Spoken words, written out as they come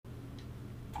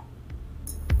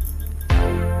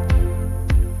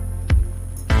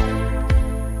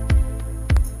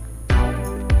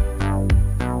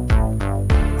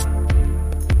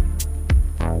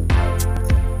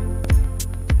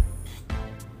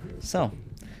So,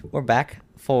 we're back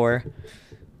for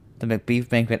the McBeef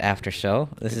Banquet After Show.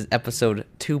 This is episode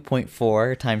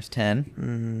 2.4 times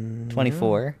 10.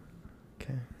 24.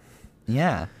 Okay.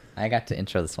 Yeah, I got to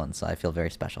intro this one, so I feel very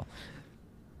special.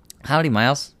 Howdy,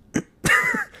 Miles.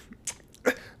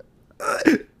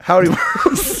 Howdy,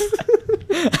 Miles.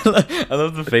 I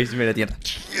love the face you made at the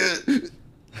end.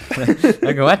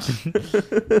 Okay, what?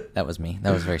 That was me.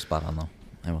 That was very spot on, though.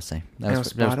 I will say that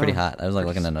was pretty hot. I was like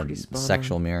looking at a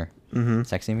sexual mirror. Mm-hmm.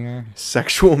 Sexy mirror.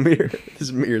 Sexual mirror.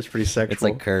 This mirror is pretty sexual. It's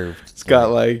like curved. It's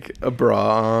got like a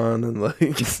bra on and like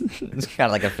it's got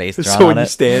like a face drawn so when on you it.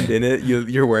 stand in it,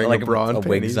 you're wearing like a bra and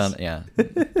wig's panties. on. Yeah.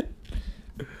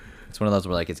 It's one of those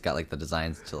where like it's got like the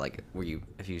designs to like where you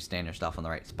if you stand your stuff on the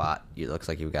right spot, it looks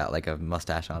like you've got like a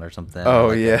mustache on or something. Oh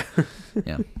like yeah.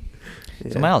 Yeah.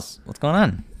 Yeah. So Miles, what's going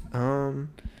on?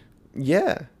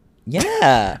 Yeah.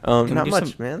 Yeah. Not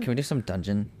much, man. Can we do some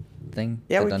dungeon thing?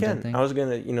 Yeah, The we dungeon can. thing? I was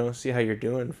gonna, see how you're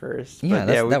doing first. Yeah, But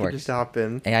that we works. could just hop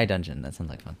in. AI dungeon. That sounds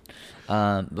like fun.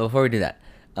 But before we do that,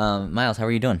 Miles, how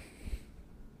are you doing?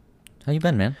 How you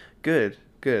been, man? Good.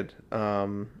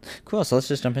 Cool. So let's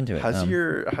just jump into it. How's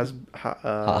your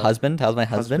husband? How's my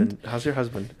husband? How's your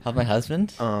husband? How's my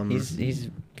husband? He's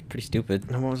pretty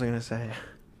stupid. No, what was I gonna say?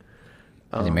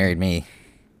 'Cause he married me.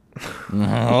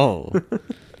 No.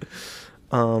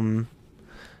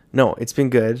 No, it's been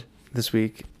good this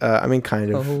week. I mean,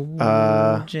 kind of.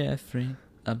 Oh, Jeffrey,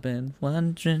 I've been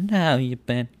wondering how you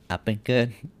been. I've been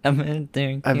good. I've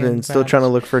been still trying to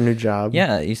look for a new job.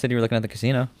 Yeah, you said you were looking at the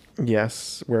casino.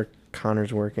 Yes, where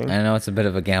Connor's working. I know it's a bit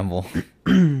of a gamble.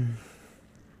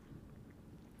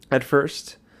 At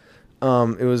first,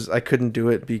 I couldn't do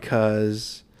it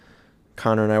because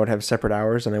Connor and I would have separate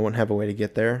hours and I wouldn't have a way to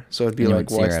get there. So it'd be You like,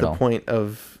 wouldn't see her what's at the all. point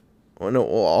of... Well, no,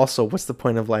 well, also, what's the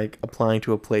point of like applying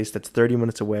to a place that's 30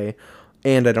 minutes away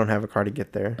and I don't have a car to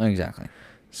get there? Exactly.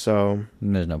 So...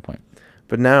 There's no point.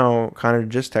 But now, Connor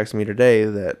just texted me today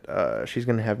that she's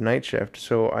going to have night shift,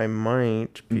 so I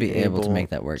might Be able to make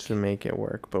that work. To make it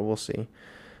work, but we'll see.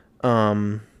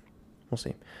 We'll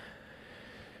see.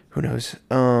 Who knows?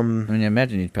 I mean, I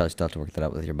imagine you'd probably still have to work that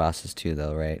out with your bosses too,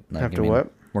 though, right? Like, Have to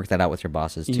what? Work that out with your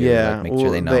bosses too. Yeah. Like, make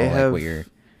sure they know like what you're.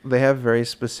 They have very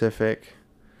specific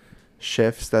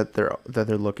shifts that they're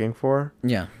looking for.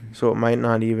 Yeah. So it might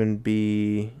not even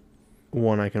be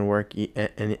one I can work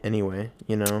anyway.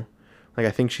 You know, like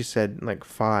I think she said like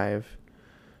 5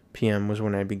 p.m. was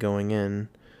when I'd be going in.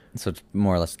 So it's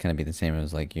more or less kind of be the same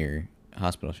as like your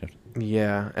hospital shift.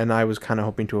 Yeah, and I was kind of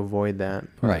hoping to avoid that.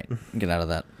 Right. Get out of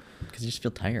that because you just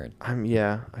feel tired.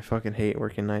 I fucking hate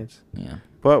working nights. Yeah.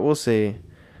 But we'll see.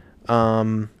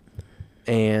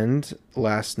 And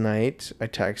last night I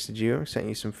texted you, sent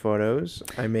you some photos.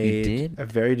 I made a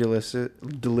very delicious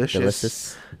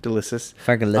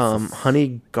Fargalicious.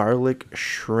 honey garlic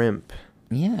shrimp.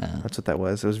 Yeah. That's what that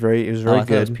was. It was very I thought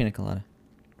good. it was pina colada.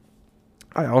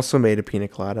 I also made a pina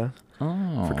colada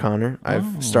for Connor.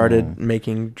 I've started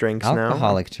making drinks now.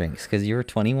 Alcoholic drinks because you were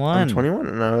 21. I'm 21,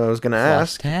 and I was gonna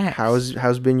Plus ask, tax.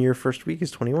 how's been your first week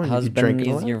as 21? How's Did you drink been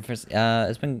a lot? your first?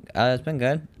 It's been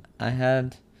good. I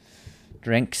had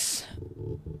drinks,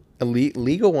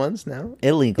 Legal ones now.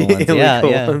 illegal ones, Illegal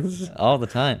yeah, ones. all the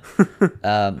time.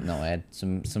 No, I had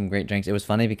some great drinks. It was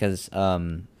funny because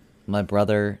my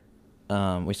brother,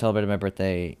 we celebrated my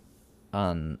birthday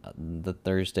on the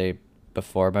Thursday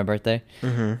before my birthday,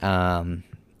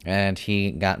 and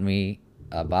he got me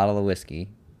a bottle of whiskey,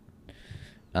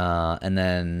 and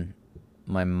then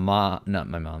my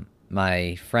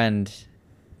friend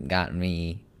got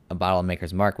me a bottle of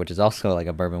Maker's Mark, which is also like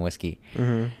a bourbon whiskey.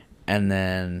 And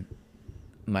then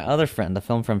my other friend, the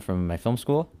film friend from my film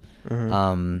school,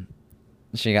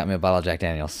 she got me a bottle of Jack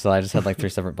Daniels. So I just had like 3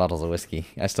 separate bottles of whiskey.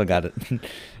 I still got it.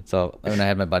 So when I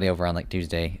had my buddy over on like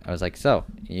Tuesday, I was like, so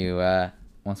you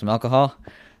want some alcohol?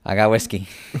 I got whiskey.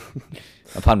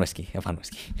 Upon whiskey.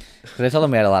 Because I told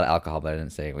him we had a lot of alcohol, but I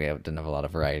didn't say didn't have a lot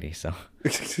of variety. So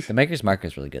the Maker's Mark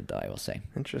is really good, though, I will say.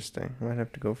 Interesting. I might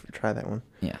have to go try that one.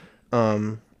 Yeah.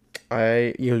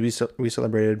 We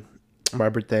celebrated my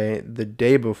birthday the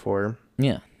day before.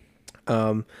 Yeah.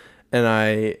 And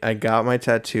I got my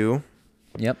tattoo.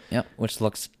 Yep. Which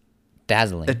looks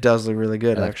dazzling. It does look really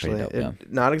good, It looks pretty actually. dope, yeah.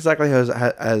 Not exactly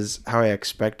as how I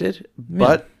expected,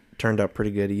 but turned out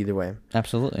pretty good either way.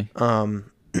 Absolutely. No,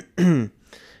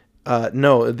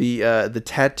 the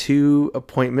tattoo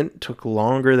appointment took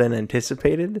longer than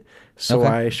anticipated, so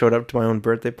I showed up to my own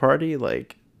birthday party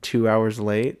like 2 hours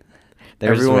late. They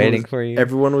were just waiting for you.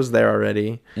 Everyone was there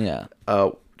already. Yeah.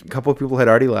 A couple of people had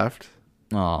already left.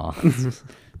 Aw.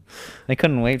 They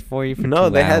couldn't wait for you for No,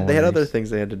 2 they had other hours. things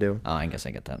they had to do. Oh, I guess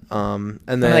I get that. And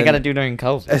And they got to then do during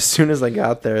COVID. as soon as I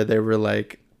got there, they were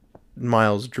like,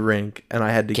 "Miles, drink," and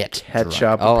I had to Get catch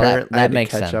drunk. up. Oh, Apparently, I had that to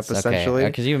makes catch sense. up essentially.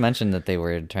 Because you mentioned that they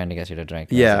were trying to get you to drink.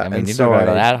 I was Yeah, like, I mean, and you so don't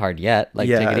go I- that hard yet. Like,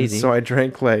 yeah, take it and easy. so I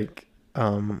drank like,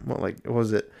 what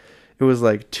was it? It was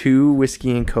like 2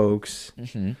 whiskey and cokes,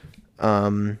 Hmm.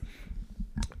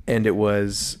 and it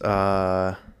was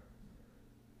The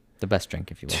best drink,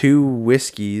 if you will. 2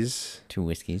 whiskeys. 2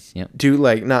 whiskeys. Yep. 2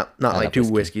 like not I like love 2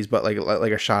 whiskey. whiskeys, but like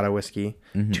a shot of whiskey.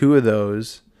 Mhm. 2 of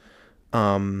those,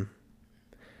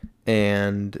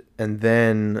 and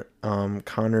then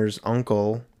Connor's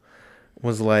uncle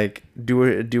was like,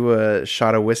 do a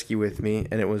shot of whiskey with me,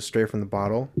 and it was straight from the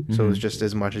bottle, so it was Mhm. just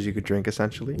as much as you could drink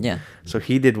essentially. Yeah. So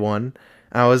he did one.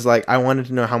 I was like, I wanted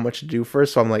to know how much to do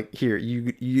first, so I'm like, here,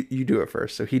 you do it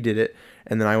first. So he did it,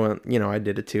 and then I went, I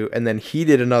did it too, and then he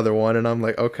did another one, and I'm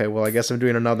like, okay, well, I guess I'm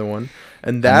doing another one,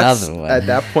 and that's Another one. at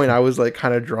that point I was like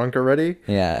kind of drunk already,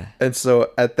 Yeah. and so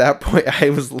at that point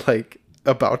I was like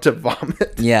about to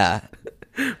vomit. Yeah.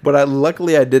 But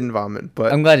luckily I didn't vomit.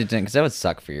 But I'm glad you didn't, because that would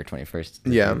suck for your 21st.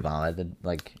 Yeah.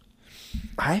 Like,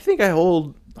 I think I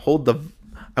hold the.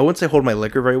 I wouldn't say hold my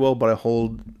liquor very well, but I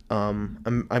hold. I'm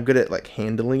good at like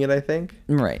handling it. I think.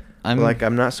 right. I'm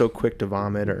not so quick to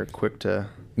vomit or quick to.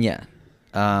 Yeah.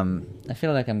 I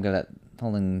feel like I'm good at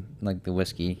holding like the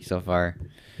whiskey so far.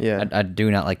 Yeah. I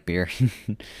do not like beer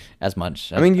as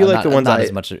much. I mean, you I'm like not- the ones not I,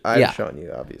 as much. I've Yeah. shown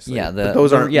you, obviously. Yeah, But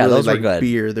those aren't really those were like good.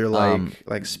 beer. They're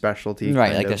like specialty. Right,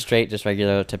 kind like of. a straight, just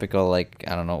regular, typical, like,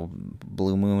 I don't know,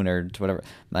 Blue Moon or whatever.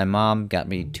 My mom got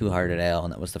me Two Hearted Ale,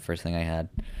 and that was the first thing I had.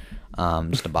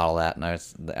 Just a bottle of that,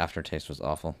 and the aftertaste was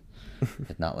awful.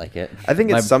 Did not like it. I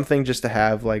think it's something just to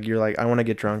have. Like you're like, I want to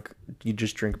get drunk. You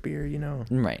just drink beer,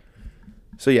 Right.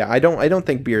 So yeah, I don't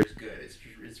think beer is good.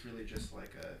 It's really just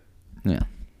like a. Yeah.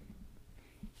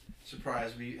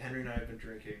 Surprise! Henry and I have been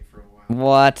drinking for a while.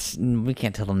 What? We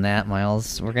can't tell them that,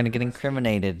 Miles. We're gonna get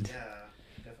incriminated.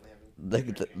 Yeah,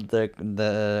 definitely haven't.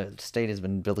 The state has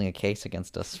been building a case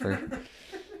against us for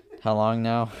how long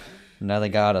now? Now they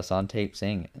got us on tape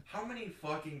saying it. How many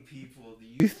fucking people do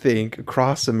you think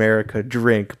across America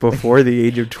drink before the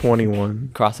age of 21?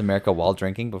 Across America while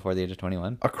drinking before the age of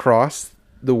 21? Across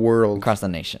the world. Across the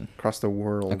nation. Across the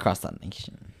world. Across the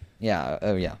nation. Yeah.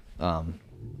 Oh, yeah.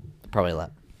 Probably a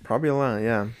lot. Probably a lot,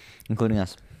 yeah. Including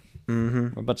us.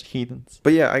 Mm-hmm. We're a bunch of heathens.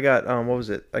 But yeah, I got, what was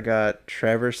it? I got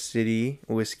Traverse City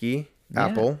whiskey, Yeah.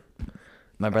 apple.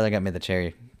 My brother got me the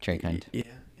cherry kind. Yeah.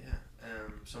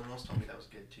 Someone else told me that was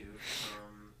good too.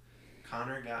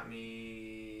 Connor got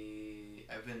me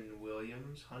Evan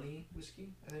Williams honey whiskey,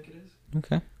 I think it is.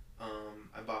 Okay.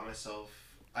 I bought myself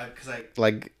the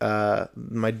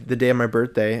day of my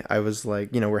birthday, I was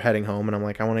like, we're heading home, and I'm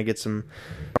like, I want to get some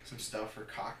stuff for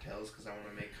cocktails because I want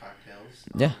to make cocktails.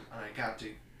 Yeah. And I got to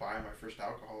buy my first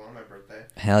alcohol on my birthday.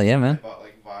 Hell yeah, I man. bought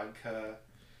like vodka,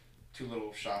 2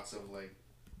 little shots of like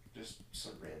just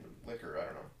some random liquor. I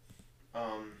don't know.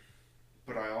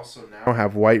 But I also now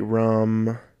have white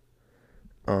rum,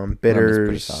 Rum is pretty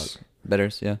bitters. solid.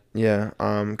 Bitters, yeah. Yeah.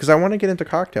 Because I want to get into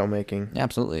cocktail making. Yeah,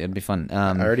 absolutely. It'd be fun.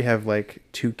 I already have like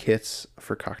 2 kits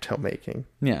for cocktail making.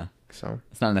 Yeah. So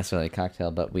It's not necessarily a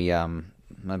cocktail, but we,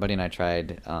 my buddy and I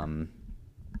tried, because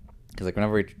like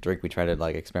whenever we drink, we try to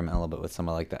like experiment a little bit with some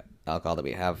of like the alcohol that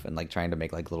we have, and like trying to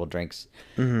make like little drinks,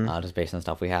 just based on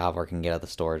stuff we have or can get at the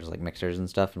store, just like mixers and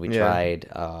stuff. And we Yeah. tried,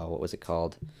 what was it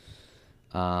called?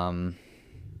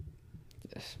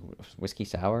 Whiskey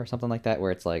sour or something like that,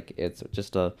 where it's like it's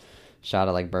just a shot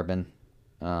of like bourbon,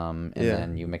 and Yeah.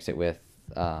 then you mix it with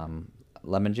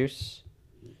lemon juice,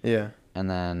 yeah. and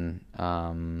then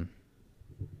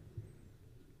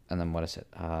what is it?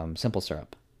 Simple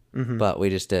syrup. Mm-hmm. But we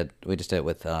just did it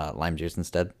with lime juice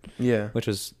instead, Yeah. which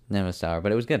was never sour,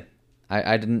 but it was good.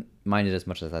 I didn't mind it as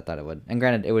much as I thought it would. And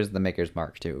granted, it was the maker's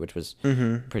mark too, which was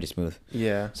pretty smooth.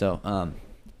 Yeah. So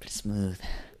pretty smooth,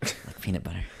 like peanut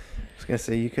butter. I was gonna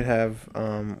say you could have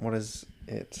what is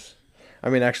it? I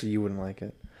mean, actually, you wouldn't like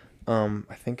it.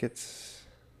 I think it's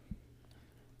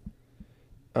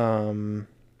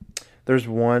there's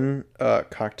one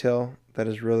cocktail that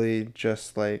is really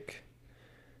just like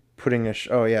putting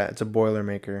oh yeah, it's a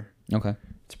Boilermaker. Okay.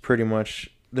 It's pretty much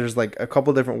there's like a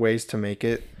couple different ways to make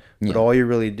it, but Yeah. all you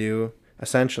really do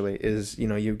essentially is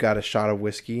you've got a shot of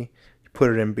whiskey, you put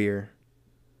it in beer,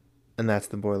 and that's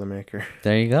the Boilermaker.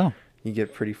 There you go. You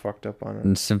get pretty fucked up on it.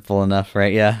 And simple enough,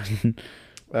 right? Yeah.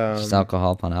 Just Um,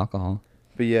 alcohol upon alcohol.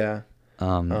 But yeah.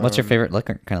 What's your favorite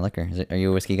kind of liquor? Are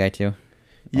you a whiskey guy too?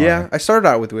 Yeah, Or- I started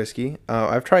out with whiskey.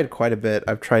 I've tried quite a bit.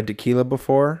 I've tried tequila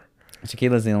before.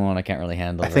 Tequila's the only one I can't really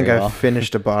handle I think very I well.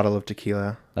 finished a bottle of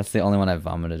tequila. That's the only one I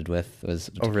vomited with was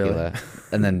Oh, really? tequila,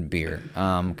 and then beer.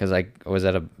 Because I was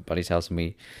at a buddy's house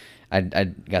and I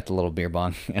got the little beer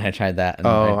bong and I tried that and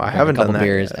Oh, I drank haven't a couple done that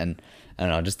beers yet. and I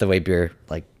don't know, just the way beer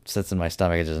like sits in my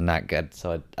stomach is just not good.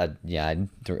 So I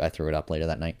threw it up later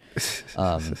that night.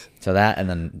 So that and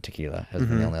then tequila has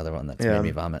been the only other one that's Yeah. made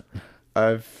me vomit.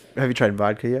 Have you tried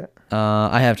vodka yet?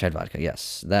 I have tried vodka.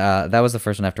 Yes, that was the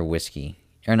first one after whiskey.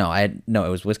 Or no, it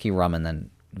was whiskey, rum, and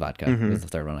then vodka. Was the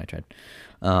third one I tried.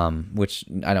 Which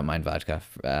I don't mind vodka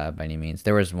by any means.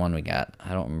 There was one we got.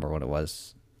 I don't remember what it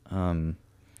was.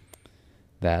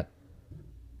 That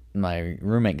my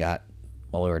roommate got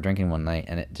while we were drinking one night,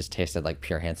 and it just tasted like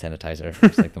pure hand sanitizer.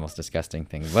 It's like the most disgusting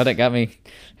thing, but it got me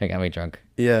drunk.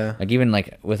 Yeah. Like even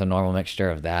like with a normal mixture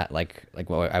of that, like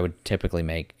what I would typically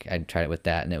make, I'd try it with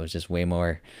that, and it was just way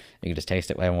more. You could just taste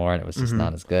it way more, and it was just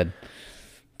not as good.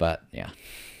 But yeah.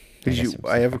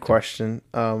 I have a question.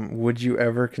 Would you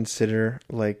ever consider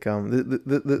like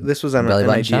this was an Belly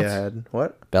button idea I shots? had.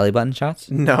 What? Belly button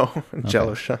shots? No,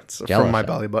 Jello shots Jello from my shot.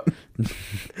 belly button.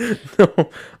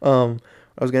 No,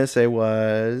 I was gonna say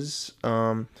was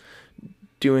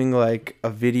doing like a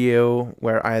video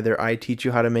where either I teach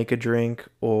you how to make a drink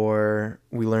or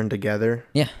we learn together.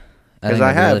 Yeah. Because think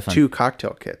I that'd be really have fun. 2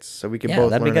 cocktail kits, so we could Yeah, both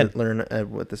that'd be good. learn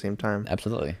at the same time.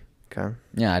 Absolutely. Okay.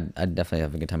 Yeah, I'd definitely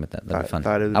have a good time with that. That'd be fun.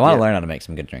 thought it- I want to yeah. learn how to make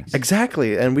some good drinks.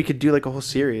 Exactly, and we could do like a whole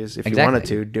series if you wanted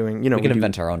to. Doing, we could do-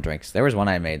 invent our own drinks. There was one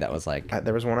I made that was like,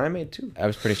 There was one I made too. I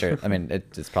was pretty sure. I mean,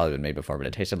 it's probably been made before, but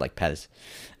it tasted like Pez,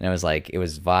 and it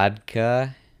was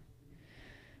vodka.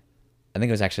 I think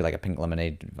it was actually like a pink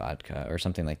lemonade vodka or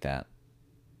something like that,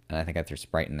 and I think I threw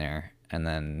Sprite in there, and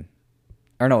then,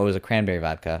 or no, it was a cranberry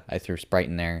vodka. I threw Sprite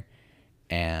in there,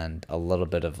 and a little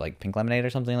bit of like pink lemonade or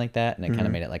something like that, and it kind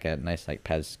of made it like a nice like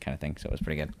Pez kind of thing. So it was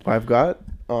pretty good. I've got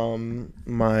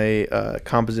my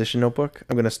composition notebook.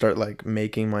 I'm gonna start like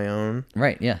making my own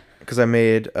Right? Yeah. because I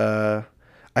made I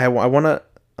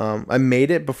made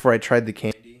it before I tried the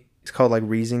candy. It's called like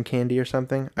Reason candy or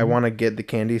something. I want to get the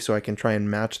candy so I can try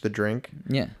and match the drink.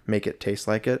 Yeah. Make it taste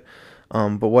like it.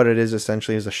 But what it is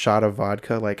essentially is a shot of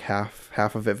vodka, like half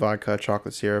of it vodka,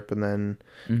 chocolate syrup, and then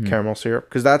caramel syrup.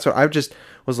 Because that's what I just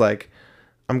was like,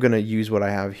 I'm gonna use what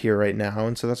I have here right now,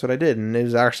 and so that's what I did, and it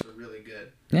was actually really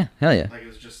good. Yeah. Hell yeah. Like it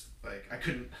was just like I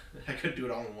couldn't do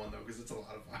it all in one though because it's a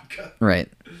lot of vodka. Right.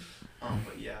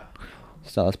 But yeah.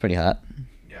 So that's pretty hot.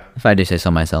 Yeah. If I do say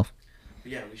so myself.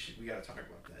 But yeah, we gotta talk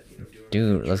about that.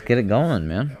 Doing Dude, let's get it going,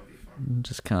 man. That would be fun.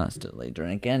 Just constantly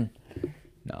drinking.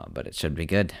 No, but it should be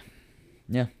good.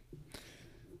 Yeah.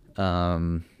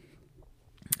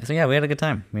 So yeah, we had a good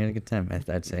time.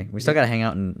 I'd say we still gotta hang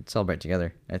out and celebrate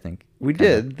together. I think We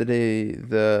Kinda. did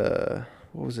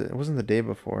what was it? It wasn't the day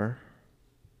before.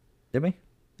 Did we?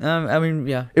 I mean,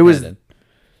 yeah. It was. I did.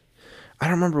 I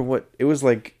don't remember what it was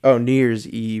like. Oh, New Year's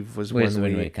Eve was when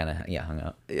we kind of hung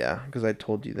out. Yeah, because I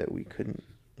told you that we couldn't.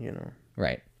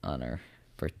 Right on our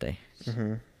birthday.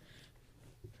 Mm-hmm.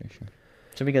 For sure.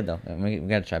 Should be good though. We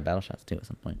gotta try battle shots too at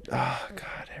some point. Oh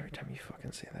God! Every time you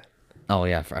fucking say that. Oh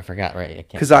yeah, I forgot. Right,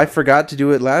 Because I forgot to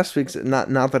do it last week. Not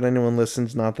that anyone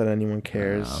listens, not that anyone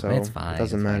cares. No, So it's fine. It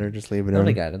doesn't it's matter. fine. Just leave it It'll in.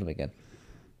 be good. It'll be good.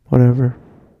 Whatever.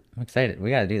 I'm excited. We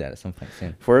gotta do that at some point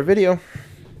soon. For a video.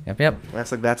 Yep.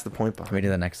 That's the point Can we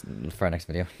behind. do for our next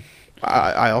video?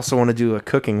 I also want to do a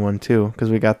cooking one too because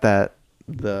we got that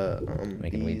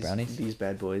Making weed brownies? These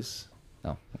bad boys.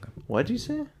 Oh, okay. What did you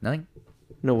say? Nothing.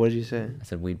 No, what did you say? I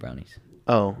said weed brownies.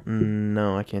 Oh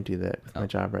no, I can't do that with my Oh.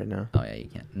 job right now. Oh yeah, you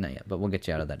can't. Not yet, but we'll get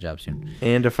you out of that job soon.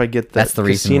 And if I get that That's the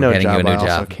reason casino we're getting job, you a new I also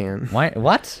job. can. Why?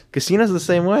 What? Casino's the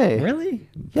same way. Really?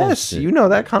 Yes, Bullshit. you know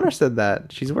that. Connor said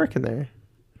that. She's working there.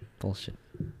 Bullshit.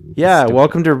 Yeah, Stupid.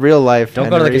 welcome to real life, Don't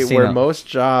go to the Henry, where casino. most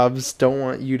jobs don't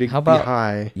want you to How be about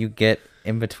high. you get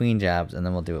in between jobs and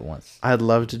then we'll do it once? I'd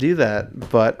love to do that,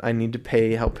 but I need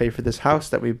to help pay for this house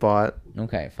that we bought.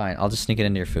 Okay, fine. I'll just sneak it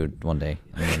into your food one day.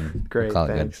 And then Great, we'll call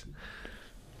it thanks.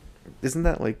 Isn't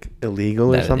that like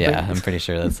illegal or good. something? Yeah, I'm pretty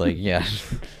sure that's like it's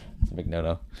a big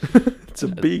no-no. It's a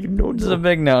big no. It's a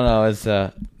big no-no. It's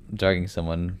drugging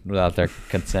someone without their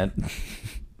consent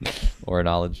or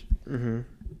knowledge. Mm-hmm.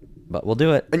 But we'll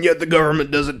do it. And yet the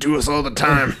government does it to us all the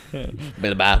time.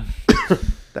 Billy Bob.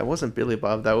 That wasn't Billy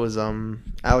Bob. That was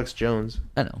Alex Jones.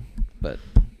 I know, but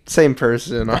Same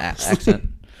person. the Honestly. accent.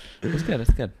 It's good.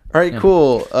 It's good. All right, Yeah.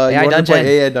 cool. You AI want to play Dungeon.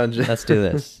 AI Dungeon? Let's do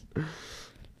this.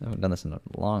 I haven't done this in a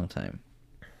long time.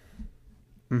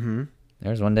 Mm-hmm.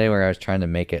 There was one day where I was trying to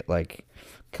make it like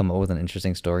come up with an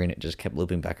interesting story, and it just kept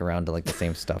looping back around to like the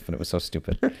same stuff, and it was so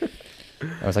stupid.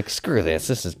 I was like, screw this.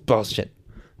 This is bullshit.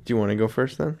 Do you want to go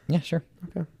first then? Yeah, sure.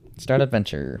 Okay. Start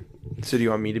adventure. So do you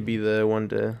want me to be the one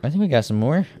to? I think we got some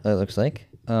more. It looks like.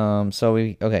 So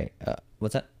we okay.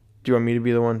 What's that? Do you want me to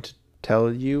be the one to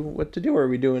tell you what to do, or are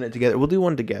we doing it together? We'll do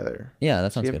one together. Yeah,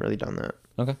 that sounds We haven't good. really done that.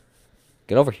 Okay.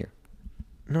 Get over here.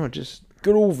 No, just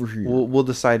Get over here. we'll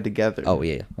decide together. Oh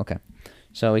yeah. Okay.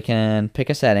 So we can pick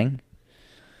a setting.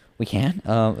 We can.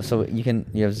 So you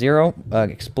have 0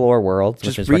 explore worlds,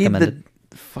 Just which is read recommended.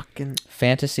 the fucking.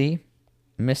 Fantasy,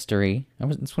 mystery.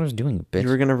 That's what I was doing, bitch. You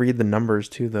were gonna read the numbers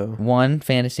too, though. 1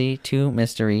 fantasy, 2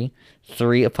 mystery,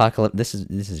 3 apocalypse. This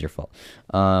is your fault.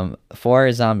 4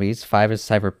 is zombies, 5 is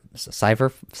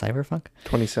cyberpunk.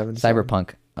 27.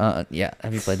 Cyberpunk. Yeah.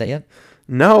 Have you played that yet?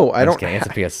 No, I I'm don't. just kidding.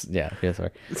 It's a PS. Yeah,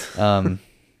 PS4.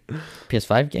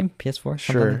 PS5 game, PS4. Something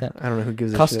Sure. like that. I don't know who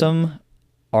gives a shit. Custom,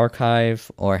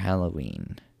 archive, or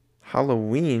Halloween.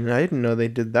 Halloween. I didn't know they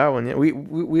did that one yet. We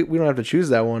don't have to choose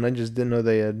that one. I just didn't know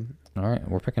they had. All right,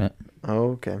 we're picking it.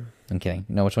 Oh, okay. I'm kidding.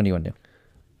 No, which one do you want to do?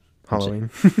 Halloween.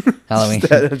 Halloween.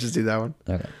 Just do that one.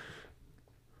 Okay.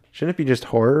 Shouldn't it be just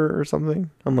horror or something?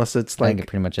 Unless it's I think like it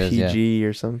pretty much is, PG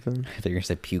or something. I thought you were gonna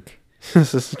say puke.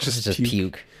 This is This is just just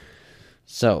puke.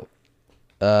 So,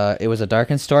 it was a dark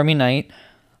and stormy night.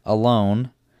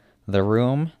 Alone, The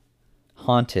Room,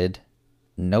 Haunted,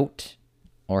 Note,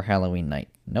 or Halloween Night.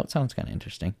 Note sounds kind of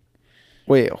interesting.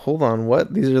 Wait, hold on.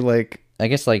 What? These are like. I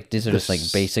guess like these are just like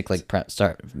basic like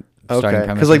starting Okay.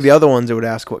 premises. Because like the other ones, it would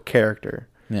ask what character.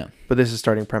 Yeah. But this is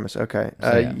starting premise. Okay.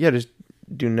 So, yeah. Yeah, just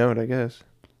do note, I guess.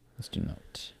 Let's do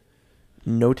Note.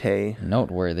 Note.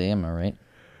 Noteworthy, am I right?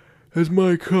 Is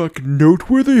my cock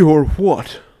noteworthy or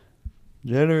what?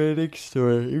 Generating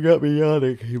story. You got me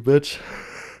yawning, you bitch.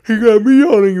 You got me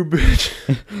yawning, you bitch.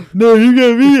 No, you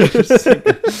got me.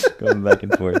 Going back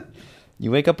and forth.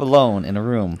 You wake up alone in a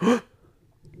room. That's it.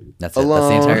 That's the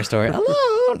Alone. entire story.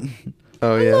 Alone.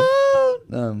 Oh, yeah.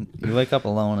 Alone. You wake up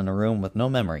alone in a room with no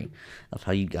memory of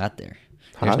how you got there.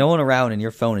 There's Huh? no one around and your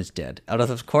phone is dead. Out of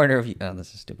the corner of you... Oh,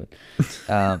 this is stupid.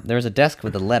 There's a desk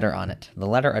with a letter on it. The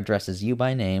letter addresses you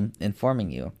by name,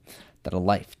 informing you that a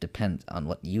life depends on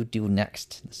what you do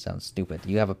next. This sounds stupid.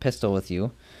 You have a pistol with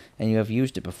you, and you have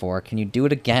used it before. Can you do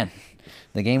it again?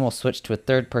 The game will switch to a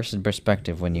third-person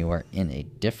perspective when you are in a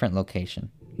different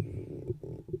location.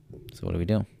 So what do we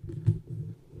do?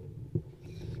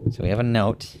 So we have a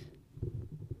note.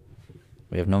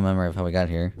 We have no memory of how we got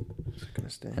here.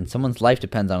 And someone's life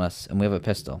depends on us, and we have a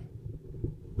pistol.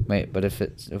 Wait, but if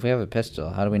we have a pistol,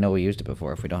 how do we know we used it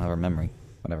before if we don't have our memory?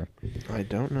 Whatever. I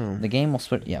don't know. The game will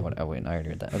switch. Yeah. What? Oh wait, I already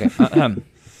read that. Okay.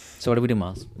 So what do we do,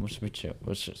 Miles? What should we do?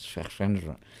 What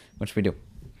should we do?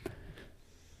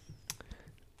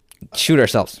 Shoot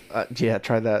ourselves. Yeah,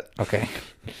 try that. Okay.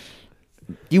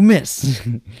 You miss.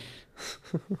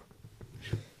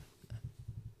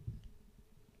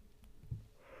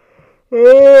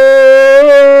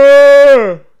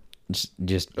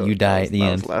 Just you die at the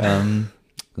end.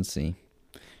 Let's see.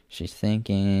 She's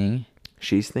thinking.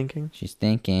 She's thinking? She's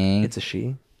thinking. It's a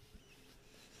she.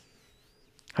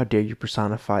 How dare you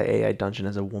personify AI Dungeon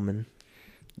as a woman?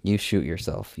 You shoot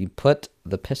yourself. You put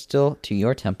the pistol to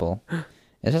your temple.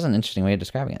 This is an interesting way of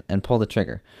describing it. And pull the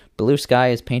trigger. Blue sky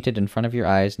is painted in front of your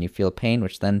eyes, and you feel pain,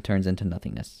 which then turns into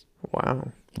nothingness.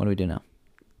 Wow. What do we do now?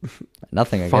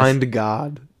 Nothing, I guess. Find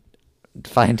God.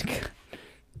 Find God.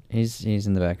 He's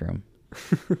in the back room.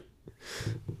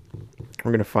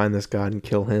 We're gonna find this God and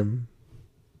kill him.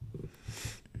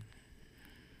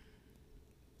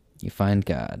 You find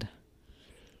God.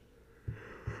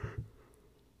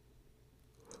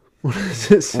 What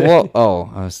does it say? Whoa!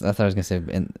 Oh, I thought I was gonna say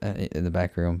in the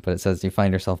back room, but it says you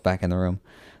find yourself back in the room,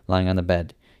 lying on the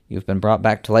bed. You've been brought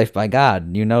back to life by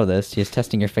God. You know this. He is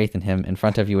testing your faith in Him. In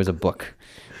front of you is a book.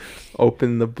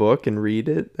 Open the book and read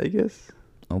it, I guess.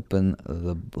 Open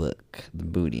the book. The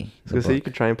booty. I was gonna say you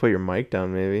could try and put your mic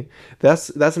down, maybe. That's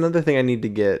another thing I need to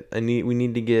get. We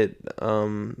need to get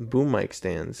boom mic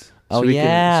stands. So we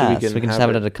can just have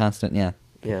it at a constant. Yeah.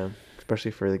 Yeah,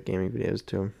 especially for the gaming videos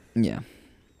too. Yeah.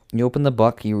 You open the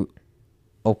book. You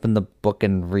open the book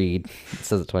and read. It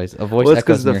says it twice. A voice Well, it's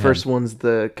echoes because in the your first head. one's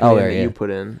the command that yeah. you put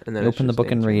in, and then You it's open the just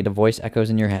book and answering. read. A voice echoes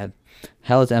in your head.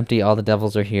 Hell is empty. All the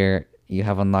devils are here. You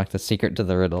have unlocked the secret to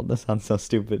the riddle. This sounds so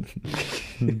stupid.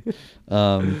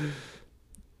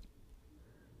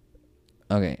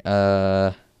 Okay.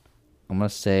 I'm gonna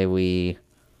say we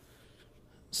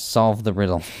solve the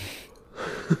riddle.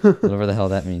 Whatever the hell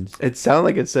that means. It sounded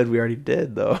like it said we already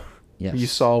did, though. Yes. You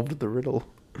solved the riddle.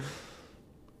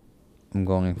 I'm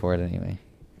going for it anyway.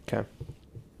 Okay.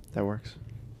 That works.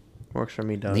 Works for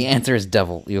me, Doug. The answer is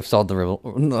devil. You have solved the riddle.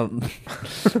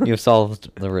 You have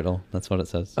solved the riddle. That's what it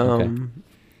says. Okay.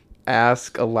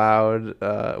 Ask aloud,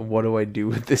 what do I do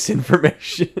with this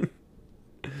information?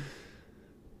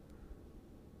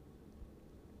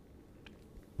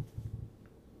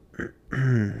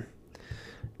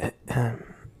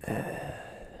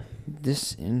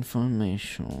 this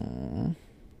information.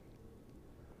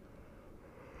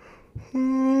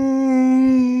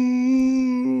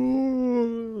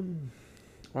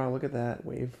 Wow, look at that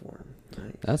waveform.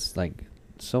 Nice. That's like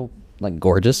so like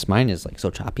gorgeous. Mine is like so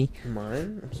choppy.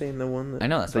 Mine? I'm saying the one that... I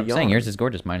know, that's the what I'm saying. Yours is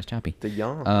gorgeous. Mine is choppy. The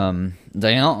yawn.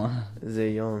 The yawn. The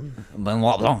yawn.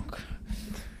 Benoit Blanc.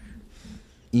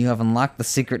 You have unlocked the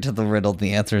secret to the riddle.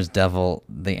 The answer is devil.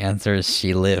 The answer is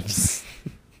she lives.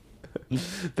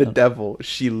 The devil.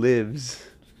 She lives.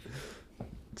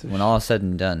 When all is said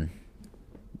and done,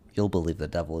 you'll believe the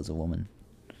devil is a woman.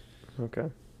 Okay.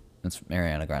 It's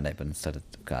Ariana Grande, but instead of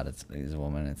God, it's a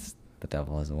woman. It's the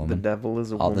devil is a woman. The devil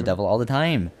is a all woman. the devil all the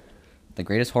time. The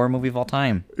greatest horror movie of all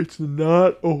time. It's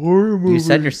not a horror movie. You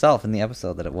said yourself in the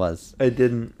episode that it was. I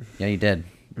didn't. Yeah, you did.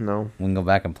 No. We can go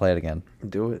back and play it again.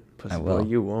 Do it. I will. Well,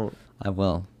 you won't. I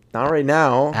will. Not right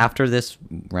now. After this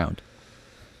round.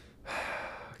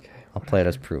 Okay. I'll play it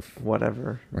as proof.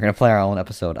 Whatever. We're going to play our own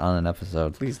episode on an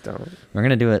episode. Please don't. We're going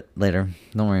to do it later.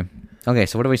 Don't worry. Okay,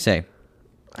 so what do we say?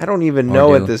 I don't even Or know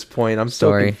do at this point. I'm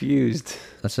story. so confused.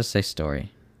 Let's just say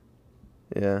story.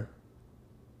 Yeah.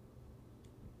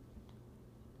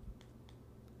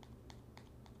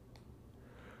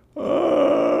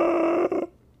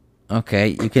 Okay,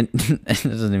 you can... It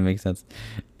doesn't even make sense.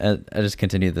 I just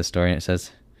continued the story, and it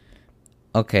says...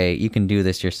 Okay, you can do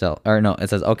this yourself. Or no, it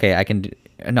says, okay, I can do...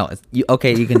 No,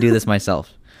 okay, you can do this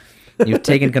myself. You've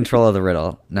taken control of the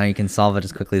riddle. Now you can solve it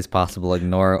as quickly as possible.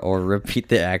 Ignore or repeat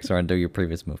the acts or undo your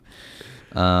previous move.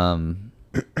 So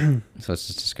let's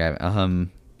just describe it.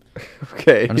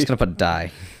 Okay. I'm just going to put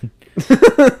die.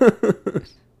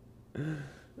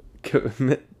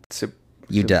 Commit...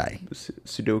 You die.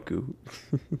 Sudoku.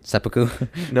 Seppuku?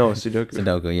 No, Sudoku.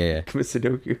 Sudoku, yeah. Commit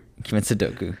Sudoku. Commit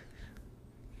Sudoku.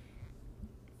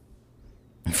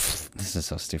 This is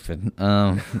so stupid.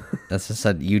 That's just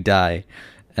said you die,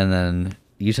 and then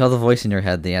you tell the voice in your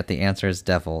head that the answer is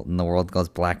devil, and the world goes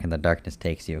black and the darkness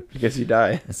takes you. I guess you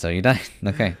die. So you die.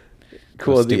 Okay.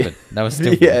 Cool. That was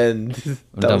stupid. The end.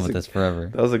 I'm done with this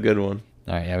forever. That was a good one.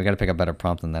 All right, yeah, we got to pick a better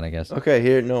prompt than that, I guess. Okay,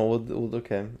 here. No, we'll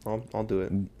okay. I'll do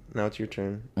it. Now it's your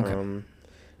turn. Okay. I don't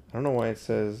know why it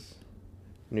says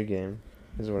new game.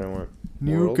 This is what I want.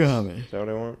 New Worlds? game. Is that what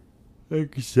I want?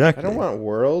 Exactly. I don't want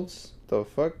worlds. The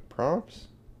fuck? Prompts?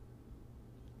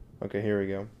 Okay, here we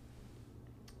go.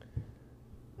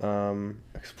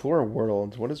 Explore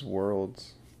worlds. What is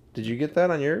worlds? Did you get that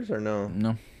on yours or no?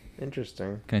 No.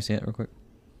 Interesting. Can I see it real quick?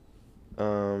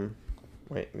 Wait,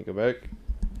 let me go back.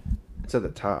 It's at the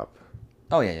top.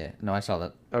 Oh, yeah. No, I saw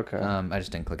that. Okay. I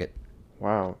just didn't click it.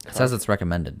 Wow. It says it's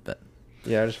recommended, but...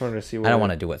 Yeah, I just wanted to see what... I don't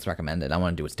want to do what's recommended. I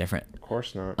want to do what's different. Of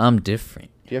course not. I'm different.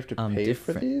 Do you have to pay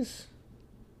different. for these?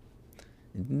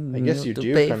 I guess you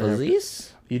do pay kinda for have to-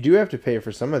 these? You do have to pay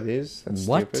for some of these. That's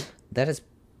What? stupid. That is...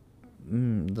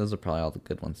 those are probably all the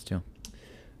good ones, too.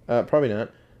 Probably not.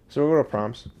 So we'll go to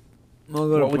prompts.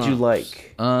 What would you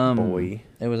like, boy?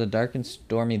 It was a dark and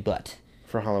stormy butt.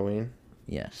 For Halloween?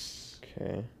 Yes.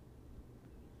 Okay.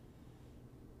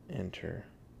 Enter.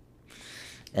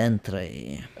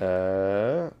 Entry.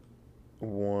 1.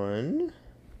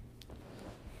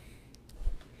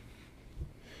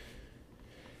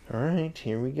 Alright,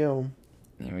 here we go.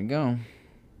 Here we go.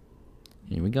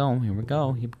 Here we go. Here we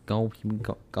go. Here we go. Here we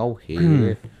go. Go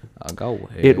here. I'll go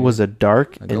here. It was a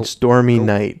dark and stormy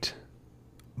night.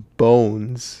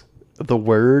 Bones. The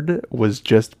word was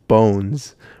just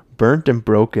bones. Burnt and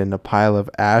broken, a pile of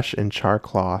ash and char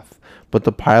cloth. But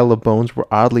the pile of bones were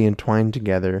oddly entwined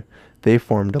together. They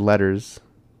formed letters.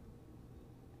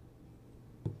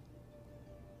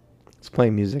 It's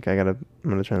playing music. I'm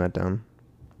gonna turn that down.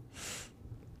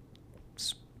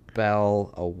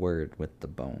 Spell a word with the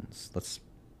bones.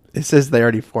 It says they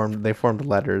already formed. They formed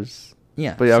letters.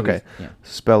 Yeah. But so okay.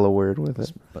 Spell a word with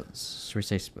it. But should we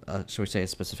say a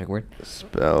specific word?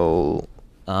 Spell.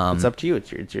 It's up to you.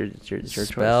 It's your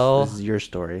spell choice. This is your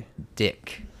story.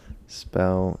 Dick.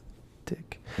 Spell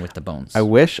dick. With the bones. I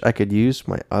wish I could use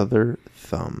my other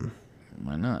thumb.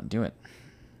 Why not? Do it.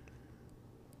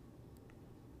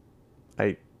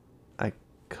 I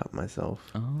cut myself.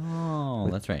 Oh,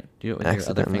 that's right. Do it with your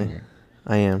other finger.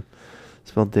 I am.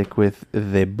 Spell dick with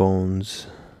the bones.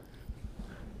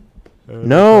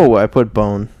 No, I put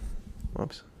bone.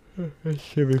 Whoops. That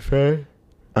should be fine.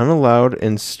 Unallowed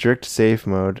in strict safe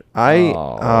mode. Come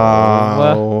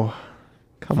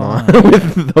on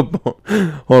with the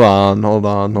bone. Hold on.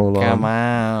 Come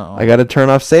on. I gotta turn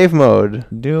off safe mode.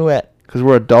 Do it. Cause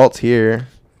we're adults here.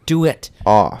 Do it.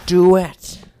 Off. Do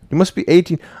it. You must be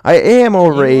 18. I am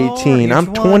over 18.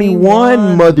 I'm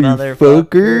 21,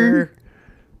 motherfucker.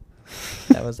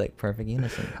 That was like perfect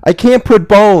unison. I can't put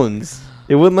bones.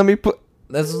 It wouldn't let me put.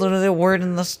 That's literally a word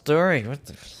in the story. What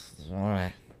the?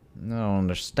 Alright. I don't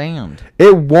understand.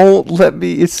 It won't let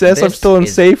me. It says I'm This still in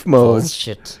is safe mode.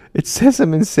 bullshit. It says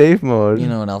I'm in safe mode. You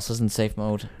know what else is in safe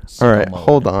mode? All right, Sicko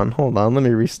mode. hold on. Let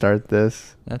me restart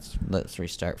this. Let's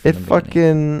restart from It the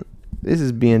beginning. this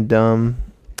is being dumb.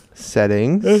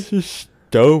 Settings is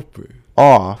stupid.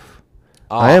 off.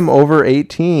 I am over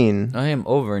 18. I am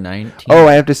over 19. Oh,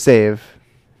 I have to save.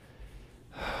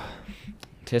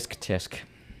 Tisk tisk.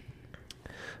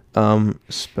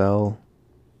 Spell.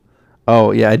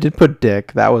 Oh yeah, I did put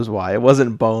dick. That was why. It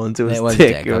wasn't bones. It was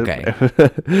dick. Okay.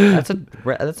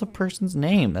 That's a person's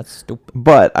name. That's stupid.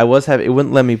 But I was having. It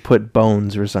wouldn't let me put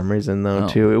bones for some reason though. Oh.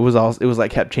 Too. It was also. It was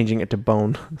like kept changing it to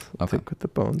bone. Okay. With the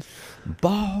bones.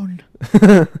 Bone.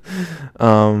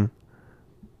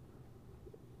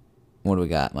 What do we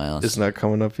got, Miles? It's not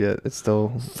coming up yet. It's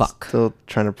still. Fuck. Still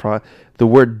trying to The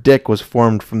word dick was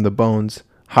formed from the bones.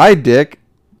 Hi, Dick.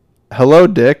 Hello,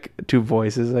 Dick. Two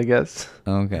voices, I guess.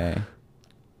 Okay.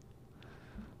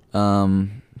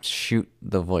 Shoot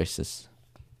the voices.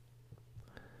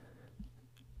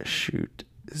 Shoot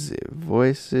the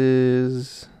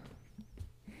voices.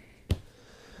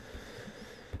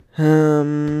 You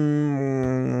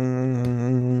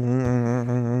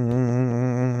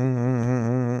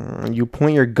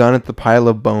point your gun at the pile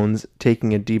of bones,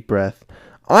 taking a deep breath.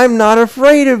 I'm not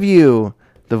afraid of you,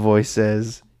 the voice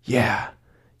says. Yeah,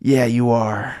 you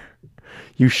are.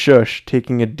 You shush,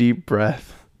 taking a deep breath.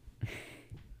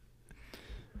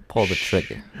 Pull the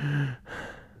trigger.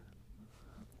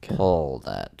 Okay. Pull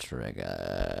that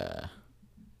trigger.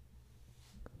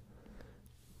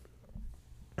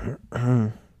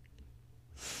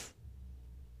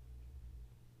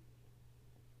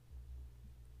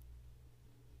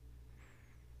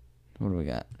 What do we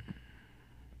got?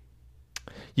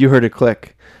 You heard a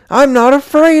click. I'm not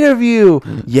afraid of you.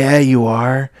 Yeah, you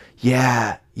are.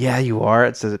 Yeah, you are.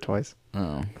 It says it twice.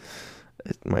 Oh.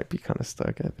 It might be kind of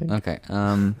stuck, I think. Okay.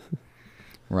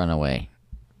 Run away.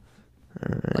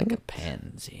 All right. Like a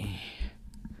pansy.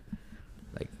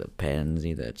 Like the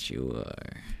pansy that you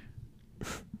are.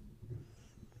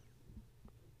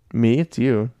 Me? It's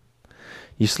you.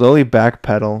 You slowly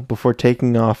backpedal before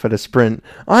taking off at a sprint.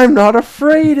 I'm not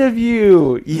afraid of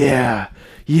you. Yeah,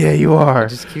 you are.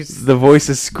 The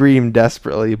voices scream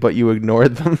desperately, but you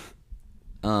ignored them.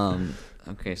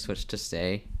 Okay, switch to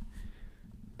say.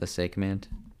 The say command.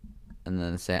 And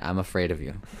then say, I'm afraid of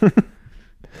you.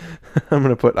 I'm going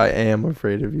to put, I am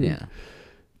afraid of you. Yeah.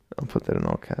 I'll put that in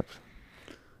all caps.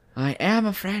 I am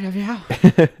afraid of you.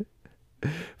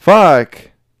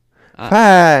 Fuck.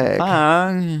 Fuck.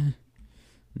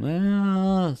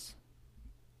 Miles.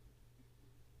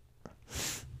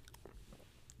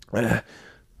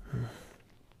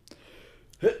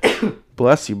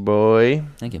 Bless you, boy.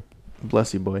 Thank you.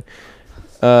 Bless you, boy.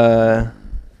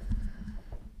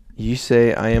 You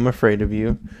say, I am afraid of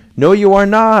you. No, you are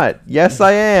not. Yes,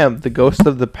 I am. The ghost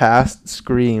of the past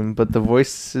scream, but the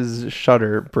voices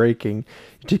shudder, breaking.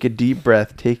 You take a deep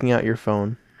breath, taking out your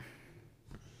phone.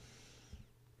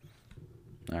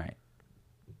 All right.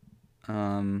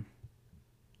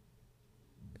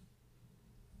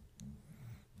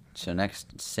 So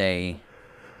next, say,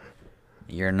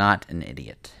 you're not an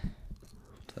idiot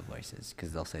to the voices,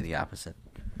 because they'll say the opposite.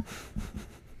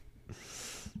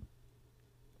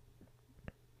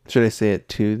 Should I say it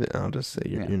too? I'll just say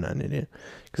you're not an idiot.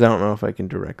 Because I don't know if I can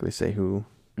directly say who.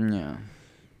 Yeah.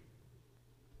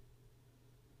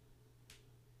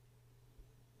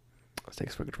 This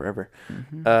takes fucking forever.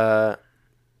 Mm-hmm.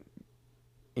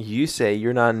 You say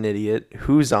you're not an idiot.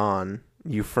 Who's on?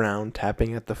 You frown,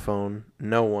 tapping at the phone.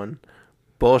 No one.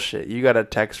 Bullshit. You got a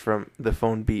text from the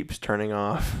phone beeps turning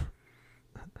off.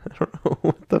 I don't know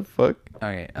what the fuck.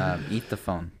 Okay, eat the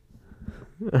phone.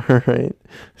 All right.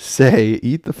 Say,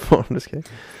 eat the phone. Just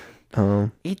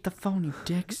kidding. Eat the phone, you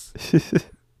dicks.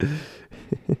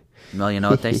 Well, you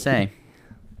know what they say.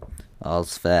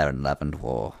 All's fair in love and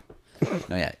war. Oh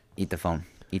yeah, eat the phone.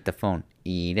 Eat the phone.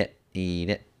 Eat it. Eat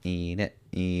it. Eat it.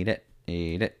 Eat it.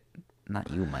 Eat it.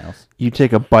 Not you, Miles. You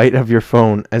take a bite of your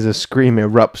phone as a scream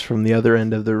erupts from the other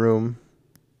end of the room.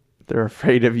 They're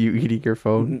afraid of you eating your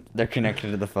phone. They're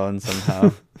connected to the phone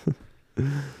somehow.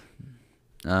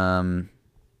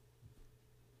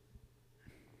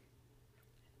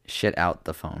 Shit out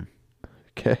the phone.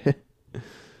 Okay.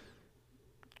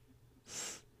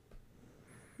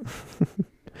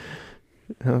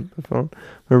 Out the phone.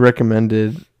 My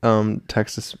recommended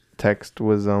text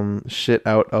was shit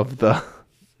out of the.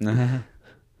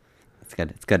 It's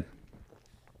good. It's good.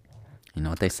 You know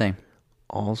what they say.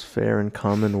 All's fair in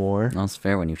common war. No, it's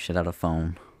fair when you shit out a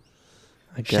phone.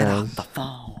 I Shit out guess. the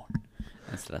phone.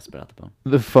 Instead, I spit out the phone.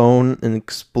 The phone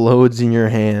explodes in your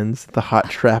hands. The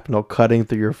hot shrapnel cutting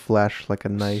through your flesh like a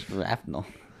knife. Shrapnel.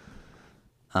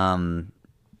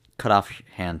 Cut off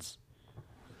hands.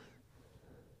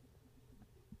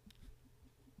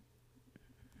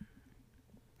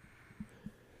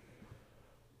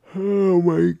 Oh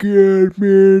my god,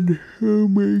 man. Oh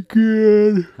my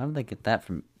god. How did they get that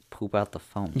from poop out the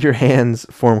phone? Your hands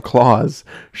form claws,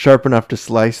 sharp enough to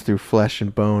slice through flesh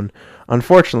and bone.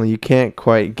 Unfortunately, you can't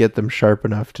quite get them sharp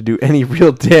enough to do any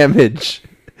real damage.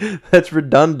 That's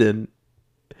redundant.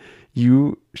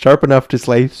 You sharp enough to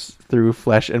slice through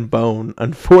flesh and bone.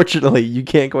 Unfortunately, you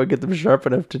can't quite get them sharp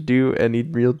enough to do any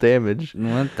real damage.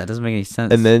 What? That doesn't make any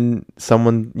sense. And then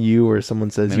someone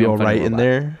says, Maybe you I'm all putting right a in robot.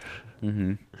 there?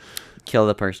 Mm-hmm. Kill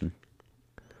the person.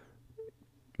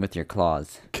 With your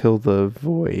claws. Kill the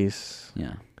voice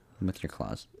Yeah. With your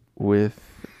claws.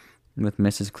 with With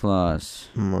Mrs. Claus.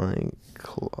 my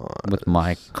claws. With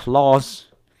my claws.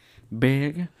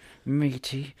 Big,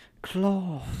 meaty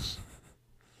claws.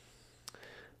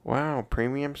 Wow,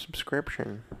 premium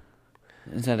subscription.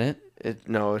 Is that it?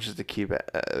 No, it's just they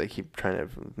keep trying to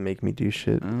make me do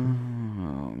shit. Oh,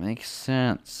 makes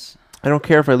sense. I don't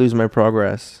care if I lose my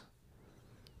progress.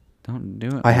 Don't do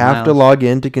it. I have to Miles. log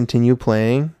in to continue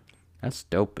playing. That's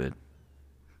stupid.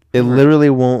 It literally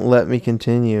won't let me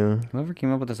continue. Whoever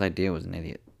came up with this idea was an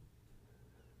idiot.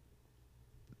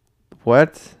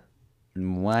 What?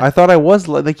 What? I thought I was.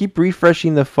 They keep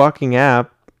refreshing the fucking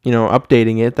app,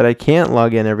 updating it, that I can't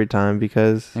log in every time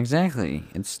because Exactly.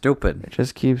 It's stupid. it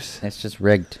just keeps. It's just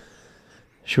rigged.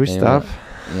 Should we They stop?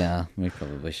 Yeah, we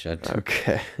probably should.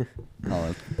 Okay.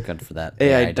 Oh, good for that.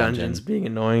 AI Dungeons being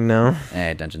annoying now.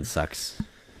 AI Dungeon sucks.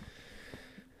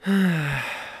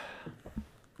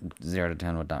 0 to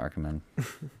 10 would not recommend.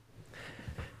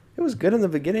 It was good in the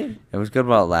beginning. It was good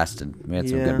while it lasted. We had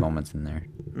some Yeah. good moments in there.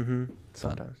 Mm-hmm.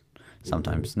 Sometimes.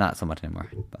 Sometimes. Not so much anymore.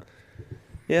 But.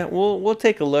 Yeah, we'll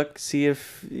take a look, see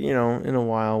if in a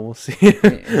while we'll see. See if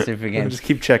we We'll can just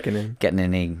keep checking in.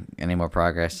 getting any more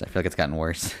progress. I feel like it's gotten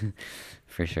worse.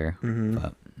 For sure. Mm-hmm.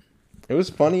 But It was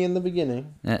funny in the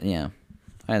beginning. yeah.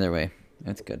 Either way,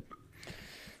 it's good.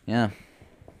 Yeah.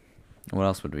 What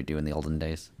else would we do in the olden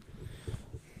days?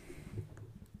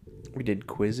 We did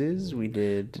quizzes. We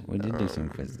did do some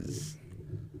quizzes.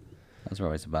 That's what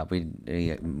always about.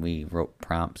 We wrote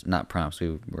prompts, not prompts.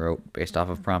 We wrote based off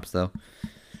of prompts though.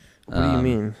 What do you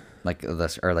mean? Like the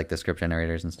script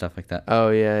generators and stuff like that. Oh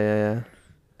yeah.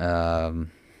 A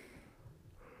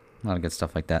lot of good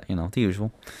stuff like that. The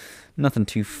usual. Nothing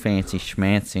too fancy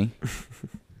schmancy.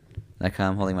 Like how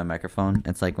I'm holding my microphone.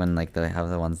 It's like when they have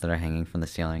the ones that are hanging from the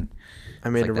ceiling. I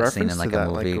made It's a like that scene reference in to a that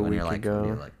movie like a when week you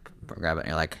ago. grab it and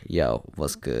you're like, yo,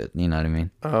 what's good? You know what I mean?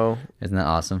 Oh, Isn't that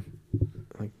awesome?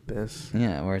 like this.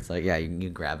 Yeah, where it's like, yeah, you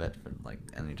grab it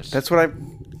and you just. That's what I.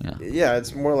 Yeah. Yeah,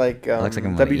 it's more like looks like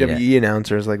I'm gonna eat WWE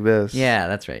announcers like this. Yeah,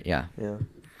 that's right. Yeah. Yeah.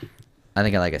 I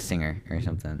think I like a singer or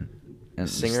something. And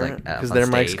just, Singer, up because on their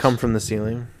mics stage. come from the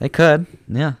ceiling. They could.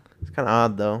 Yeah. It's kind of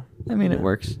odd though. I mean, it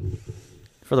works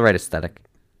for the right aesthetic.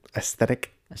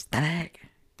 Aesthetic. Aesthetic.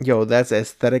 Yo, that's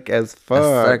aesthetic as fuck.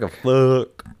 Aesthetic of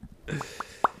fuck.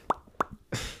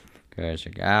 Cause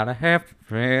you gotta have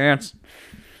friends.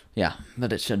 Yeah,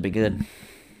 but it should be good.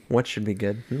 What should be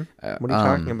good? What are you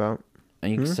talking about? Are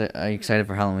you excited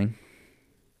for Halloween?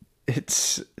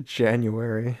 It's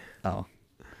January. Oh.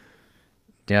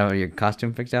 Do you have your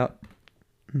costume picked out?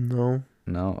 No.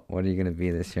 No. What are you gonna be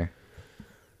this year?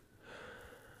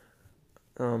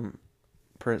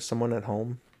 For someone at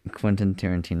home. Quentin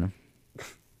Tarantino.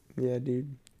 Yeah,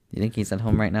 dude. You think he's at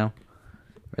home right now?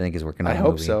 Or I think he's working on I a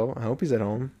hope movie? so. I hope he's at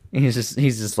home. He's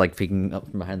just like peeking up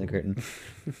from behind the curtain.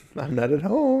 I'm not at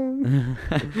home.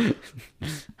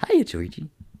 Hiya, Georgie.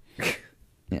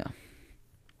 Yeah.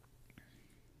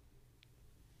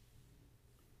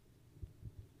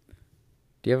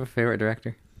 Do you have a favorite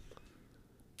director?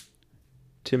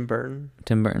 Tim Burton.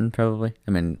 Tim Burton, probably.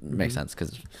 I mean, makes sense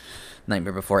because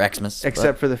Nightmare Before Xmas.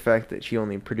 Except for the fact that she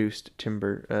only produced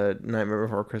Nightmare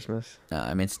Before Christmas.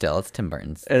 I mean, still, it's Tim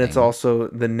Burton's. And it's thing. also,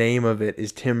 the name of it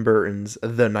is Tim Burton's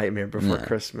The Nightmare Before Yeah.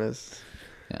 Christmas.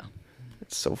 Yeah.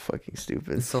 It's so fucking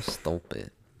stupid. It's so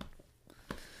stupid.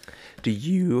 Do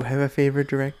you have a favorite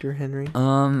director, Henry?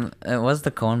 It was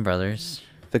the Coen Brothers.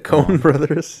 The Coen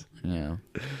Brothers? Yeah.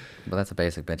 But that's a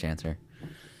basic bitch answer.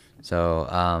 So,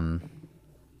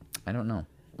 I don't know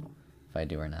if I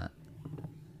do or not.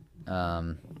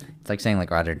 It's like saying like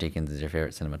Roger Deakins is your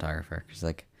favorite cinematographer, because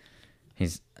like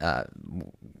he's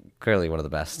clearly one of the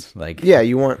best. Like, Yeah,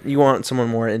 you want someone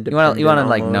more independent. you want to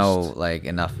like know almost. like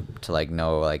enough to like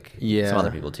know like Yeah. some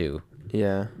other people too.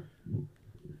 Yeah.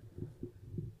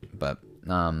 But if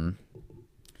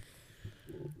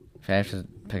I have to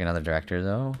pick another director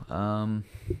though, I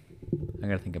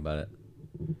gotta think about it.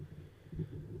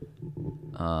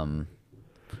 I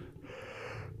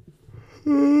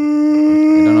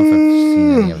don't know if I've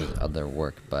seen any of his other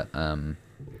work, but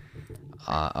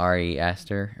Ari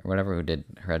Aster or whatever, who did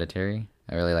Hereditary.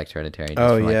 I really liked Hereditary. Just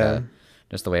Oh from like yeah.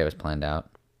 just the way it was planned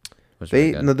out was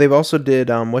really good. They've also did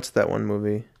what's that one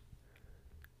movie?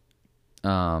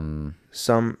 Summer.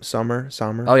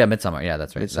 Oh yeah, Midsummer. Yeah,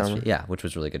 that's right. Midsommar. Yeah, which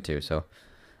was really good too. So,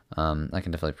 I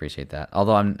can definitely appreciate that.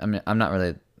 Although I'm not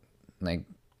really like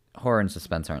horror and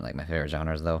suspense aren't like my favorite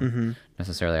genres though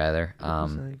necessarily either. What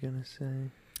was I gonna say?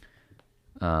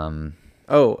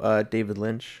 David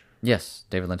Lynch. Yes,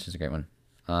 David Lynch is a great one.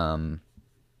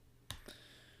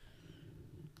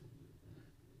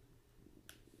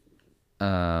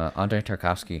 Andrei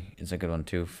Tarkovsky is a good one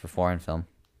too for foreign film.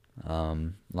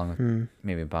 Along with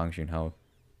maybe Bong Joon-ho.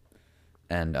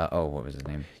 And what was his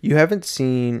name? You haven't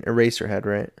seen Eraserhead,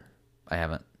 right? I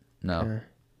haven't. No.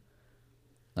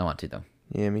 I want to though.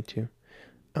 Yeah, me too.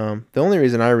 The only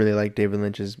reason I really like David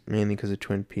Lynch is mainly because of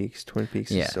Twin Peaks. Twin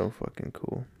Peaks is so fucking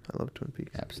cool. I love Twin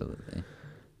Peaks. Absolutely.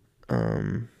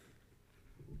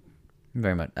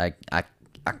 Very much. I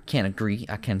can't agree.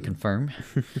 I can confirm.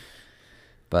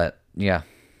 But yeah.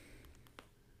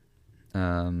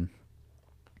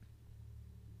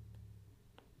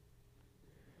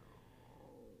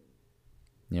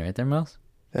 You right there, Miles?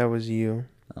 That was you.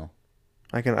 Oh.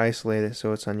 I can isolate it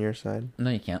so it's on your side. No,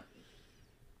 you can't.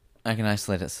 I can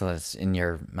isolate it so that it's in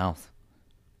your mouth.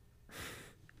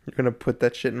 You're gonna put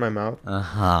that shit in my mouth?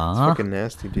 Uh-huh. It's fucking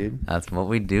nasty, dude. That's what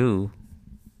we do.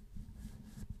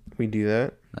 We do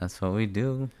that? That's what we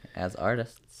do as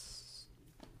artists.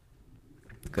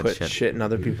 Good Put shit in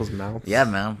other people's mouths? Yeah,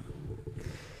 man.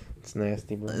 It's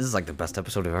nasty, bro. This is like the best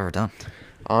episode we've ever done.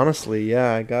 Honestly,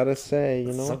 yeah, I gotta say,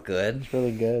 you know. So good. It's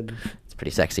really good. It's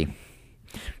pretty sexy.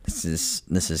 This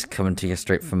is coming to you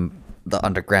straight from the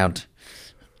underground.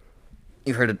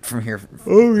 You heard it from here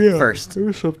first. There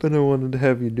was something I wanted to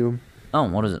have you do. Oh,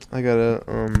 what is it? I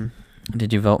gotta,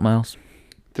 Did you vote, Miles?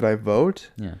 Did I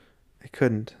vote? Yeah. I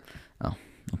couldn't. Oh,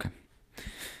 okay.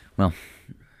 Well,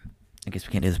 I guess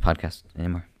we can't do this podcast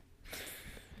anymore.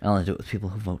 I only do it with people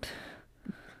who vote.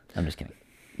 I'm just kidding.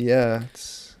 Yeah,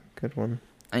 it's a good one.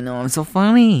 I know, I'm so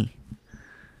funny. I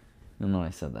don't know why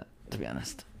I said that, to be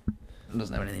honest. It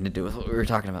doesn't have anything to do with what we were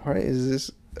talking about. Alright, is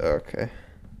this... Okay.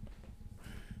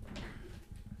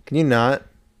 Can you not?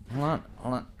 Hold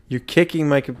on. You're kicking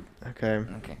my... Okay.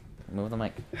 Okay, move the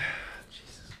mic.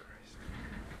 Jesus Christ.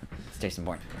 Jason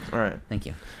Bourne. Alright. Thank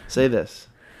you. Say this.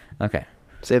 Okay.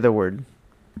 Say the word.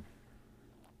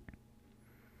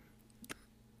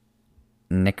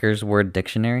 Knickers word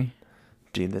dictionary?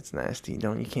 Dude, that's nasty.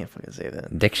 You can't fucking say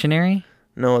that. Dictionary?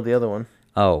 No, the other one.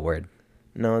 Oh, word.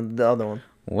 No, the other one.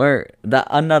 Word.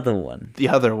 Another one. The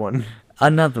other one.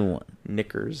 Another one.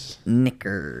 Knickers.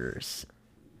 Knickers.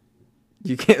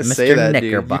 You can't Mr. say that, dude.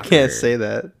 You Knickerbocker. can't say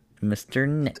that. Mr.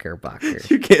 Knickerbocker.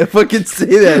 You can't fucking say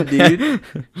that, dude.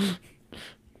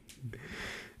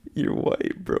 You're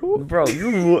white, bro. Bro,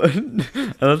 you're white.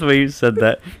 I love the way you said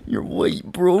that. You're white,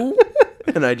 bro.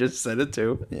 And I just said it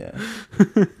too. Yeah.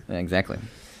 Yeah, exactly.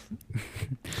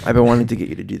 I've been wanting to get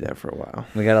you to do that for a while.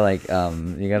 We gotta like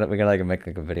we gotta like make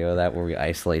like a video of that where we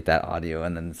isolate that audio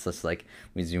and then it's just like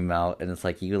we zoom out and it's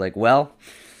like you like, well,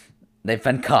 they've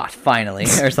been caught finally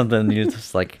or something. You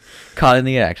just like caught in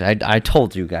the act. I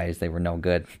told you guys they were no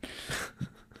good.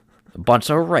 A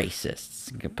bunch of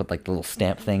racists. You could put like the little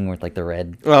stamp thing with like the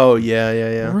red. Oh yeah.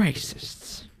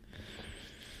 Racists.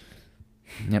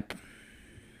 Yep.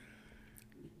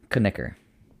 Knicker.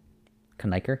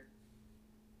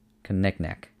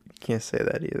 Knick-knack. Can't say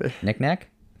that either. Knick-knack?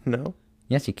 No.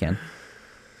 Yes, you can.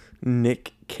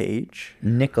 Nick Cage.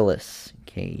 Nicolas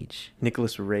Cage.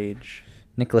 Nicholas Rage.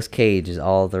 Nicolas Cage is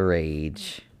all the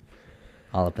rage.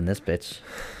 All up in this bitch.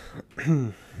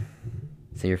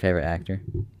 Is he your favorite actor?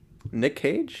 Nick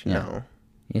Cage? Yeah. No.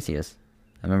 Yes, he is.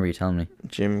 I remember you telling me.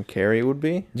 Jim Carrey would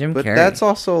be. But that's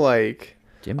also like...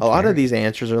 Jim a lot Carrey. of these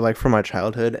answers are like from my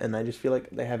childhood, and I just feel like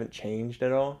they haven't changed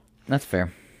at all. That's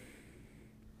fair.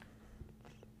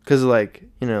 Because, like,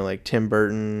 you know, like Tim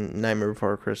Burton, Nightmare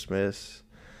Before Christmas,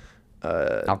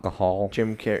 Alcohol.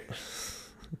 Jim Carrey.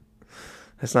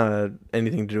 That's not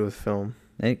anything to do with film.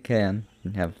 It can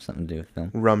have something to do with film.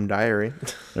 Rum Diary.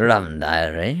 Rum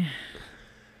Diary.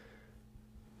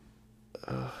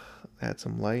 Add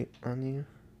some light on you.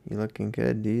 You looking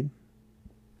good, dude.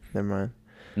 Never mind.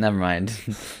 Never mind.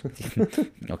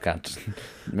 Oh god, just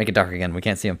make it dark again. We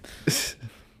can't see him.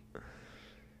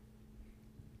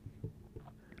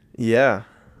 Yeah.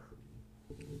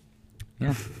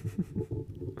 Yeah,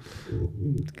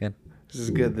 it's good. This is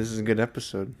good. This is a good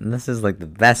episode. And this is like the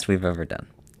best we've ever done.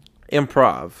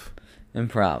 Improv.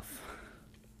 Improv.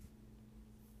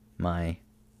 My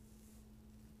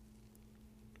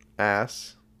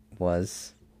Ass.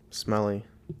 was Smelly.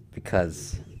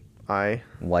 because I.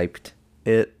 wiped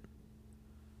It.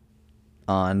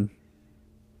 on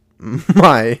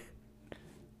My.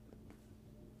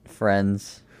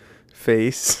 friend's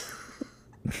Face.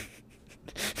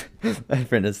 my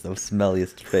friend is the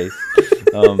smelliest face.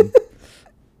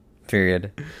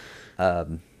 Period.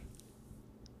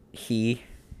 He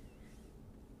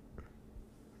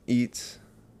Eats.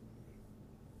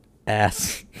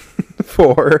 ass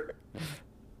For.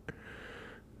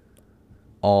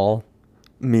 all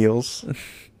Meals.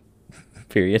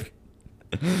 period.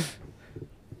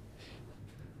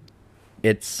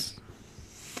 It's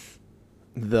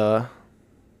The.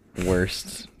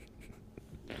 worst.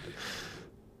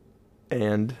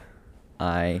 And.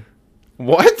 I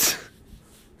What?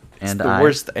 and It's the I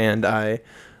worst. And I.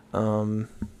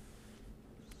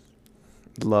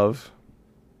 Love.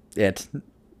 it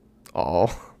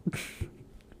All.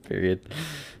 period.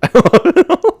 I love it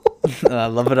all. I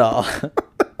love it all.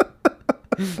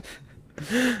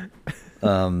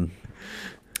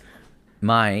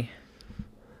 My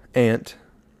Ant.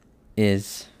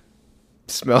 is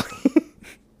Smelly.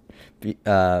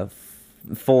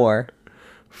 for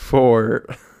For.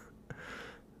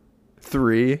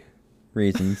 3.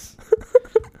 reasons.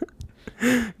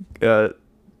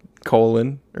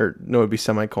 Colon. Or no, it'd be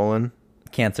semicolon.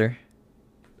 Cancer.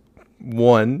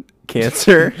 1.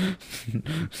 Cancer.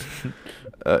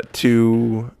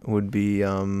 2 would be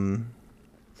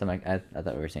I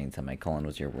thought we were saying semicolon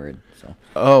was your word. So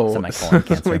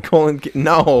semicolon cancer.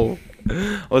 No,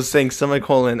 I was saying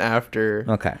semicolon after.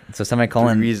 Okay, so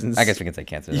semicolon. 3 reasons. I guess we can say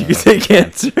cancer. You can say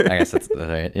cancer. I guess that's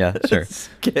right. Yeah, sure. It's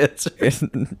cancer.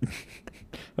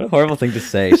 What a horrible thing to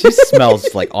say. She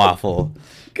smells like awful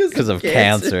because of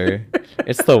cancer. cancer.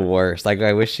 It's the worst. Like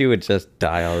I wish she would just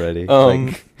die already.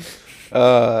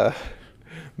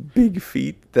 Big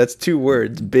feet. That's 2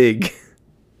 words. Big.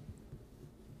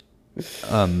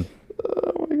 Oh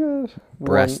my god.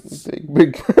 Breasts.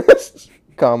 Big breasts.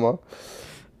 Comma.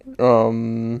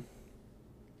 Hand.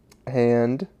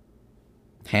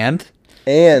 Hand.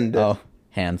 And. Oh,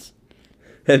 hands.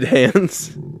 And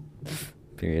hands.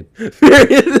 Period.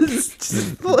 It's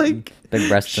just like Big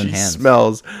breasts she and hands.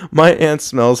 smells. My aunt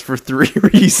smells for 3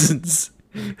 reasons.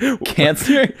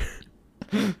 Cancer.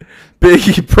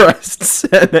 Big breasts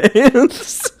and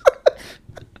hands.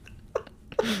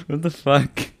 What the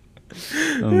fuck?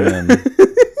 Oh man.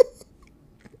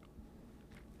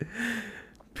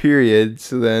 Period.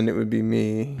 So then it would be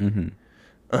me. Mm-hmm.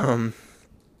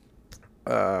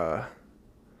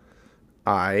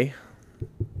 I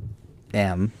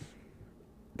Am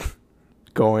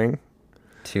going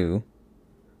to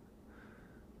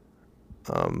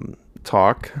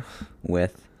talk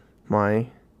with my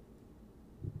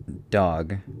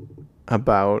dog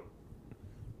about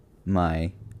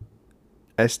my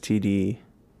STD.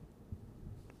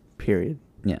 Period.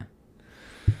 yeah.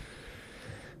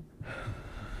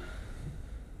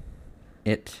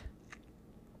 It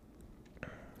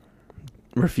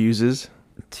Refuses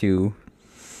to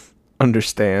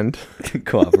understand.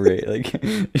 cooperate. Like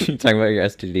you talking about your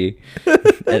STD,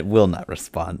 it will not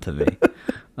respond to me.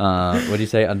 What do you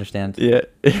say? Understand? Yeah,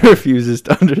 it refuses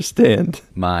to understand.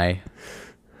 My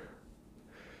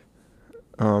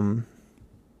My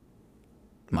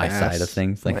side ass. of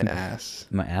things, like my ass.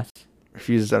 my ass.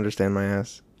 Refuses to understand my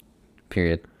ass.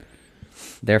 Period.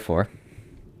 Therefore,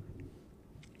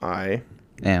 I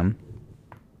am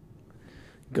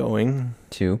going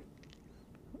to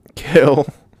kill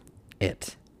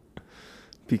it.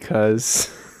 because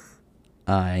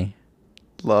I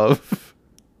love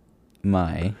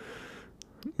my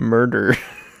murder.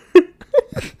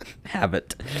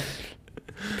 habit.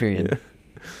 Period.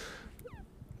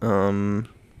 Yeah.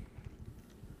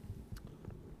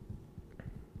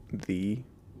 The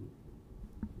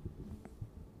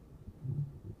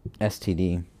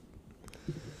STD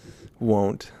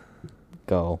won't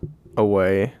go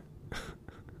away.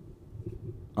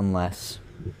 unless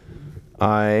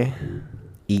I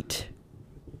eat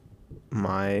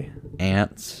my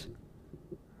ants.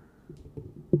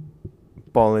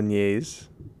 bolognese.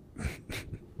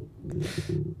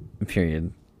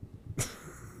 Period.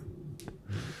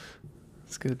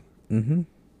 It's good. Mm-hmm.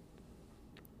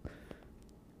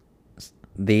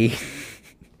 The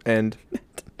And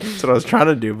That's what I was trying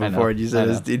to do I know, before you said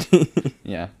I know. STD.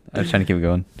 Yeah, I was trying to keep it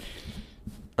going.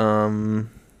 um,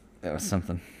 That was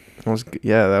something.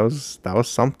 that was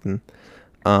something.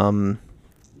 Um,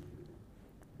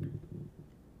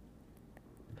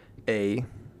 a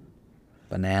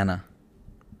Banana.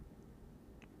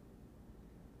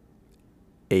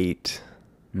 8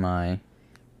 My.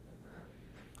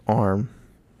 arm.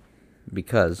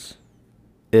 Because.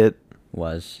 It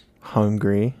Was.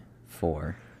 hungry.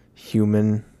 For.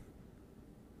 Human.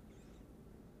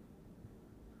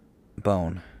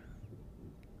 Bone.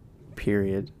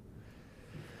 Period.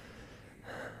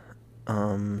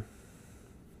 A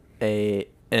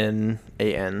N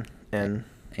A N N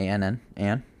A-N-N.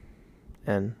 Ann.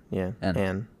 N yeah N.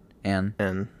 N Ann.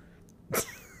 N.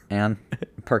 Ann.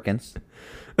 Perkins.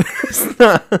 It's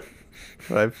not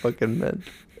what I fucking meant.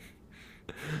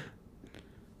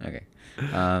 Okay.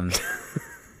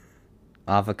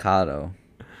 Avocado.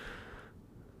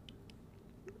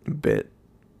 Bit.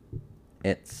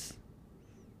 Its.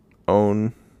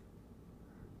 Own.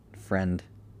 Friend.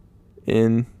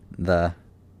 In. The.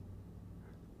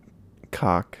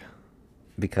 Cock.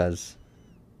 Because.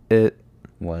 It.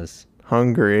 Was.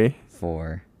 Hungry.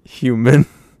 For. Human.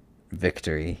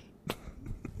 Victory.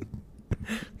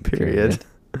 Period.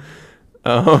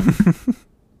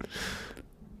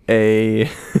 A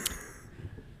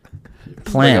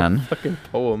Plan. like a fucking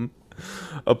poem.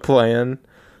 A plan.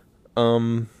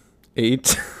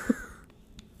 8.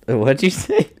 What'd you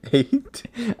say? 8.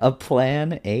 A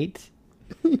plan 8?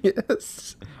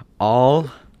 Yes. All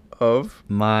Of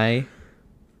my...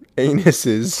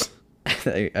 anuses.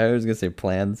 I was gonna say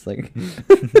plans, like...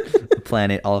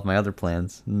 plan 8, all of my other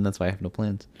plans. And that's why I have no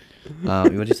plans.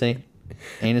 What'd you say?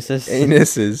 Anuses?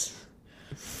 Anuses.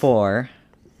 For...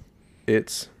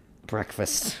 It's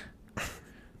breakfast.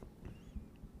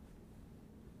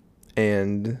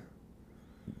 and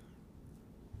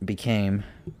Became...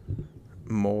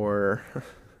 more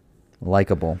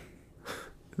likable.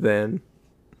 than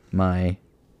My...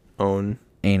 own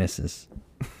anuses.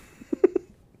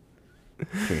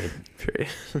 Period. period.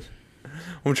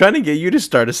 I'm trying to get you to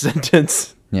start a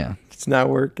sentence. Yeah. It's not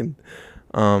working.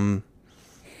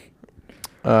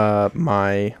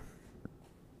 My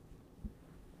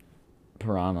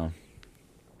Piranha.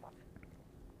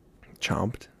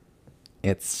 chomped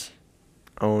Its...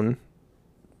 own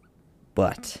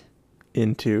butt.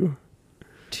 into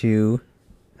 2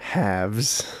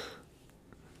 halves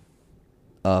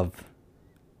of...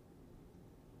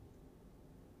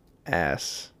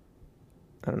 ass.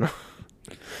 I don't know.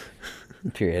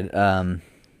 Period.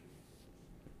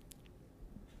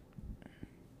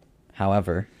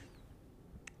 However,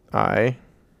 I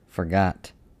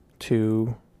forgot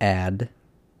to add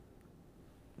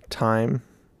time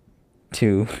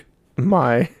to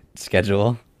my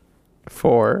schedule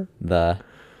for the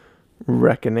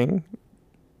reckoning.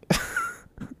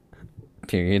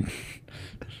 period.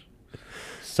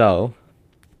 So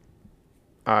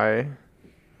I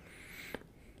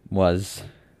was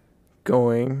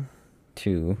going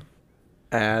to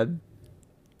add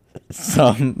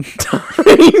some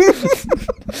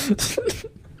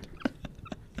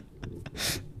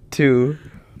to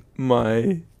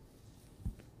my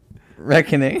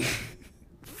reckoning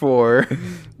for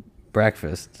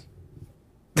breakfast.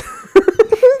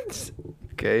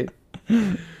 okay.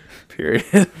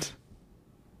 Period.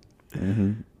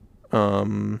 Mm-hmm.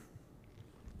 I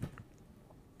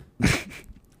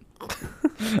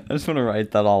just want to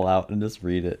write that all out and just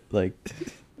read it, like,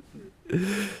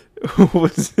 What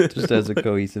was it? just as a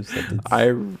cohesive sentence. I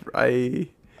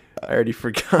already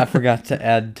forgot. I forgot to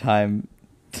add time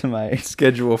to my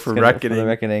schedule for schedule reckoning. For the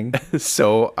reckoning.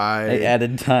 So I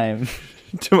added time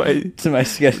to my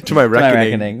schedule to my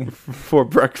reckoning, for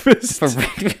breakfast. For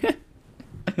breakfast.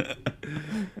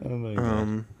 Oh my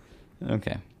god.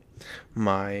 Okay.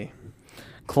 My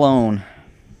Clone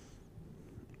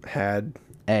had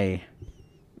a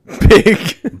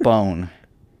big bone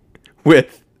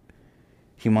with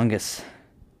humongous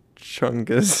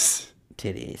chungus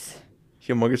titties.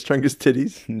 humongous chungus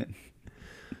titties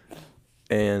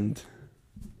and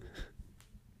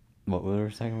What were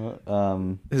we talking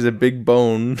about? is a big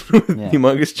bone with Yeah.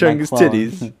 humongous My chungus clone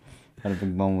titties had a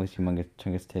big bone with humongous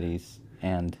chungus titties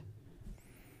and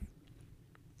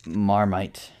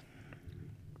Marmite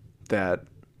that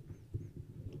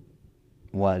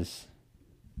was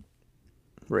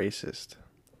racist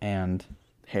and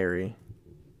hairy.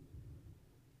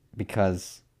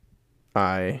 Because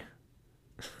I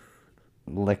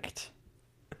licked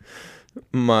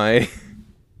my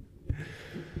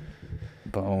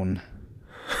bone.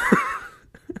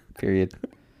 Period.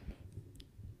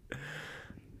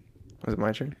 Was it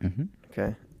my turn? Mm-hmm.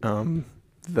 Okay.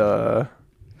 The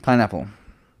Pineapple.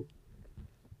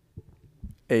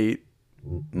 ate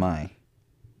My.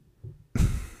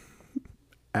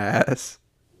 ass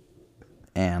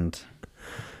And.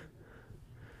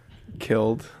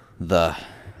 killed The.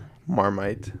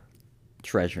 Marmite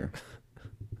Treasure.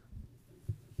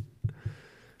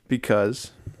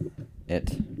 because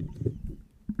It.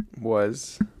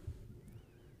 was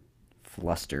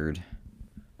Flustered.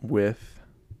 with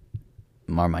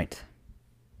Marmite.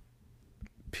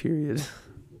 period.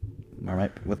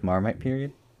 Marmite with Marmite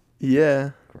period?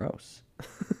 Yeah. Gross.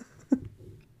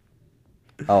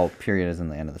 Oh, period is in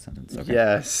the end of the sentence. Okay.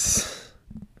 Yes.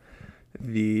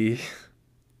 The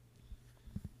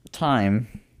Time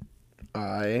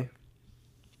I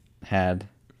had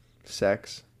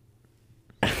sex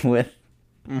with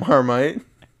Marmite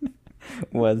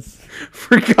was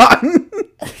forgotten.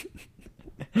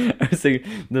 I was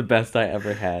thinking the best I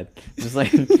ever had. Just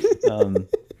like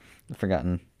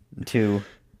forgotten. To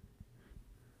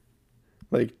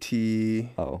Like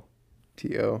oh.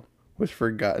 T-O was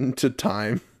forgotten to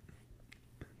time.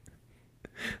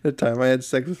 The time I had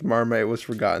sex with Marmite was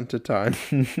forgotten to time.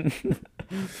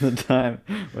 The time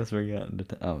was forgotten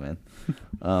to oh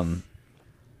man.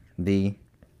 The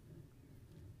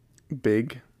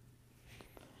Big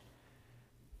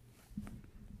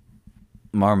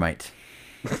Marmite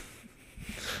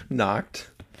knocked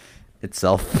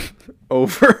itself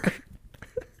over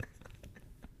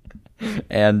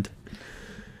and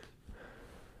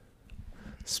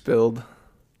spilled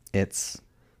its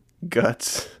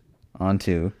guts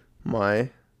onto my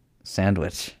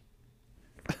sandwich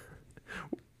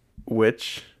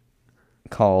which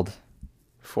called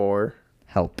for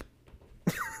help.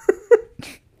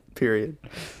 period.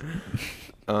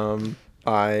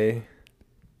 I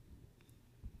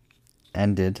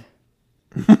Ended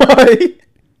my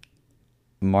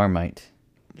Marmite.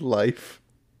 life.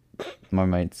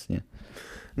 Marmites, yeah.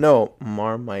 No,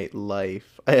 Marmite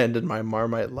life. I ended my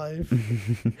Marmite life.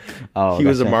 Oh, He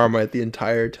was a gotcha. Marmite the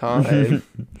entire time.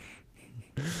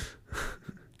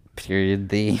 Period.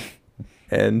 The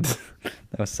And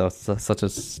that was such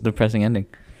a depressing ending.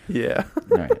 yeah.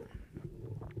 All right.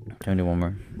 Can we do one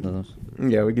more of those?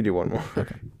 Yeah, we can do one more.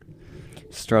 Okay.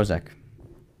 Strozek.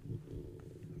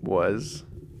 Was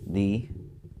The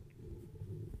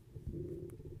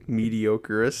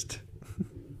mediocrest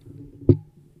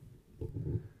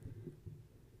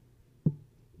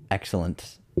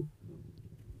excellent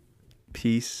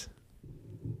peace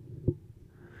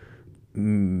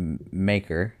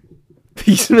maker.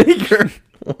 peacemaker.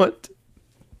 What?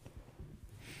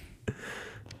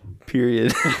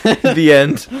 Period. The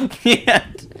end. The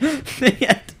end. The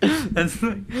end. That's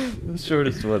like the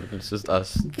shortest one. It's just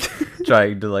us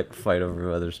trying to like fight over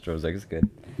whether Strozek is good.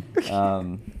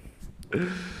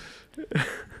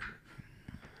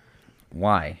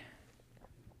 Why?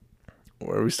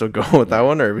 Are we still going with that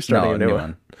one, or are we starting No, a new new one?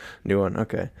 one. New one.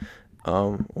 Okay.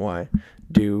 Why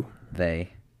do They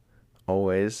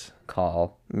always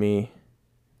call me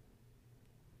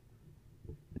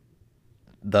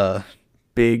the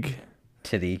big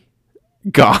titty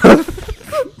goth?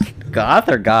 Goth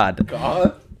or God?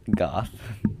 Goth. Goth.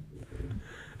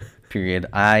 Period.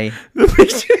 I The big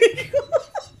titty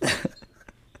goth.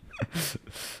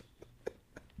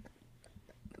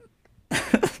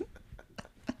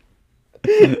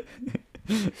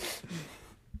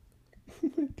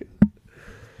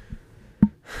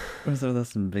 was there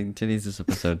some big titties this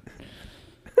episode?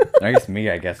 I guess me.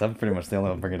 I guess I'm pretty much the only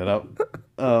one bringing it up.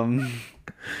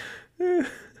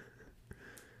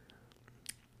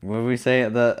 What did we say?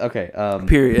 Okay.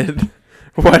 Period.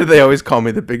 Why do they always call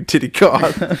me the big titty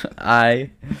goth?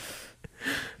 I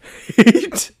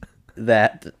Hate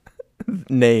that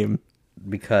name.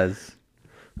 because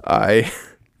I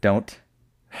don't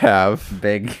have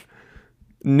big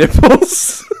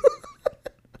nipples.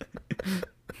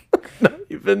 Not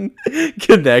even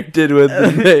connected with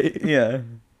the name. yeah.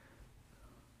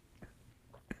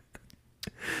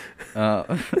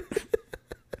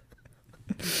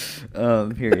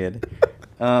 Period.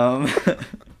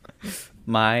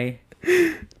 My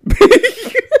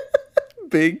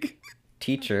Big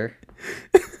teacher.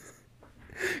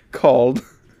 called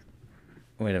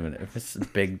Wait a minute. If it's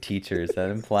big teacher, is that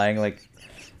implying like?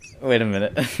 Wait a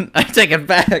minute. I take it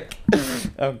back.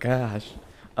 Oh gosh.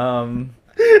 I'm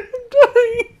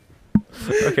dying.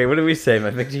 Okay. What did we say? My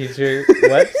big teacher.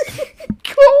 What?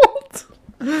 Called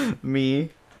Me.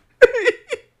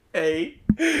 a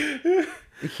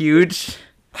Huge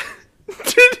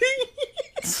titty.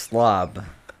 slob.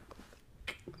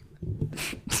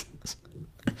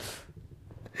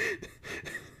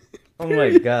 Oh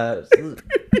my gosh.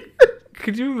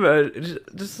 Could you imagine?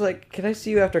 Just like, can I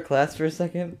see you after class for a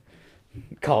second?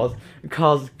 Calls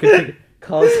the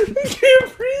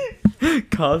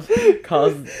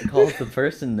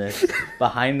person this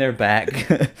behind their back.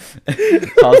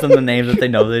 Calls them the names that they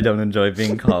know they don't enjoy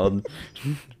being called.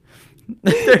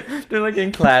 they're like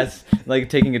in class, like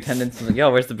taking attendance, and like,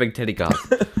 yo, where's the big titty goth?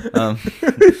 I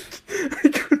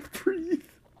couldn't breathe.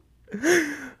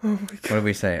 Oh my god. What did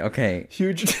we say? Okay.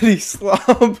 Huge titty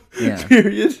slob. Yeah.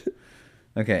 Period.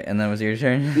 Okay, and then was your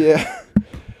turn? Yeah.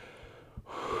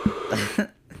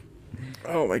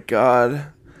 Oh my god.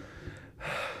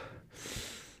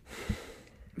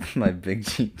 My big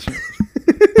teacher.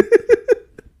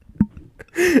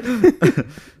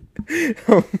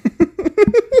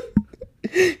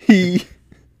 He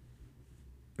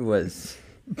was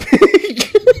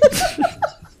big.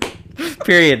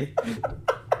 period.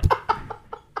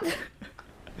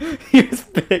 He was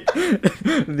big.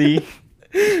 The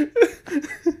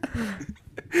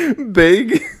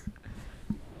big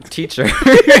teacher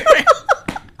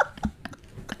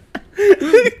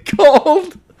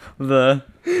called the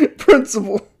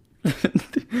principal.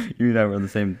 You and I were on the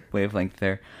same wavelength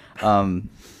there.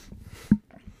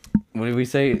 What did we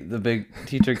say? The big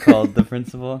teacher called the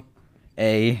principal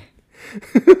a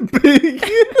big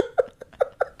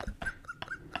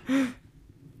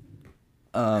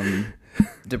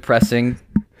depressing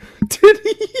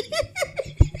titty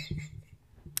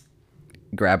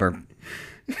grabber.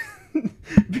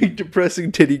 big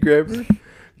depressing titty grabber.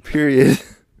 Period.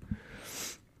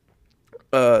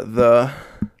 The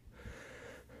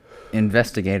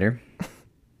investigator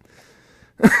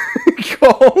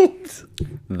called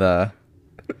the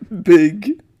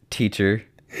big teacher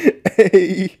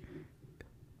a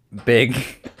big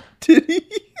titty.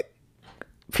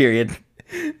 period.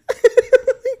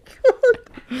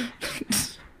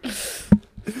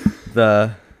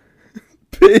 The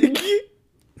Big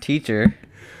teacher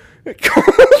called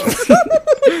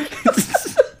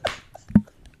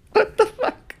what the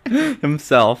fuck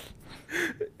himself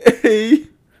a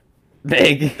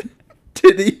big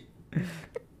titty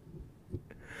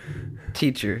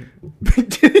teacher. big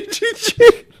titty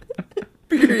teacher.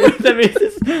 Period. that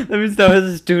means that was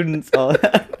his students all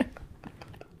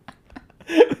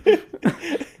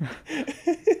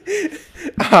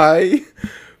I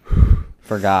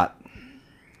forgot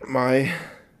my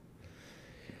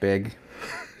big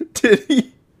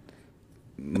titty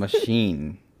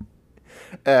machine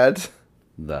at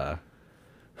the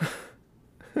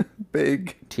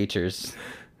big teacher's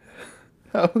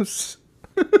house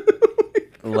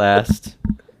last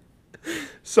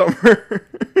summer.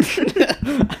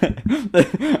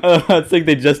 I think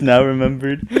they just now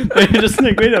remembered. They're just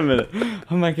like, wait a minute.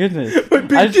 Oh my goodness. My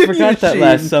big I just titty forgot that machine.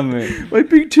 last summer. My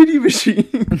big titty machine.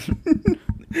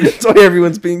 That's why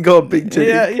everyone's being called big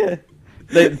titty. Yeah.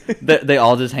 They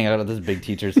all just hang out at this big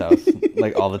teacher's house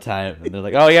like all the time, and they're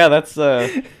like, "Oh yeah, that's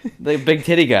the big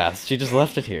titty gas. She just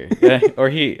left it here, or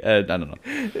he. I don't know,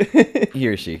 he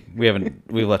or she. We've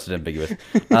left it ambiguous.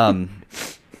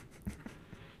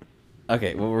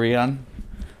 Okay, what were we on?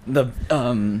 The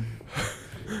Did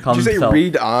you say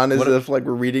read on as if like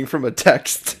we're reading from a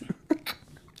text?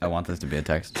 I want this to be a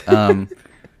text. Him.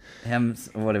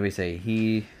 What did we say?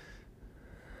 He.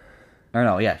 Or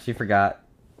no, yeah, she forgot.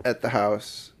 At the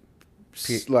house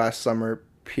last summer,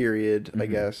 period, mm-hmm. I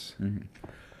guess. Mm-hmm.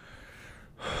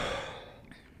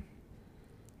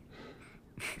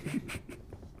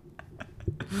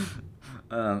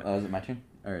 Oh, is it my turn?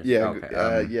 Or is, yeah,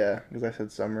 okay, yeah, because I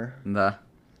said summer. The.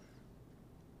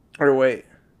 Or wait.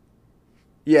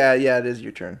 Yeah, it is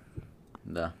your turn.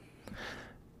 The.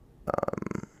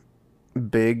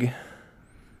 Big.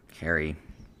 Harry.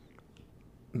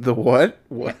 The what?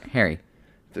 What? Harry.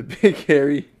 The big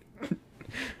hairy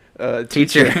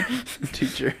teacher.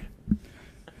 Teacher.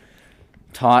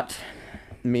 Taught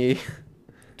me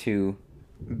to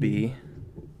be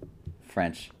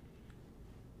French.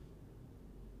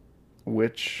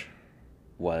 Which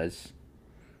was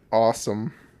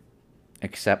awesome.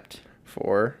 Except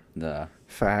for the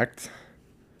fact.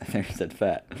 I think I said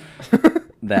fat.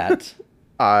 That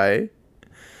I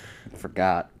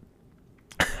forgot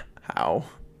how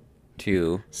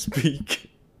to speak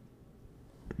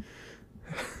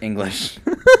English.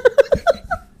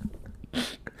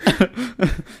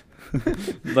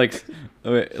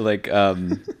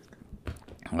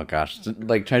 Oh gosh,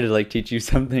 like trying to like teach you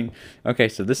something. Okay,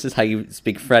 so this is how you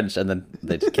speak French, and then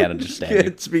they just can't understand.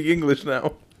 Can't speak English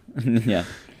now. Yeah.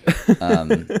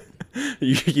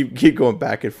 You keep going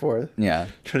back and forth. Yeah.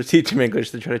 Try to teach him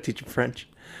English, then try to teach him French.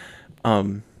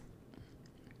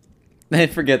 They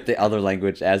forget the other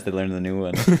language as they learn the new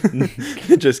one.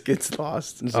 It just gets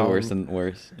lost. It's worse and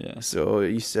worse. Yeah. So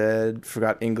you said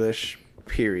forgot English,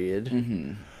 period.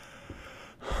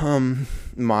 Mm-hmm.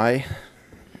 My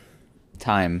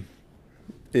Time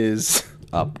is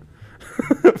up.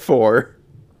 for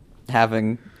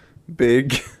Having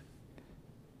big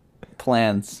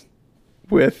plans.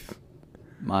 with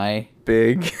My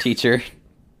big teacher.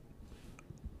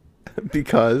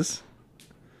 because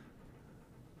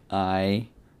I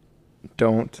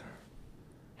don't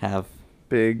have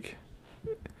big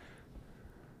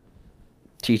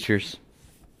teachers.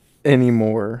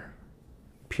 anymore,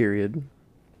 period.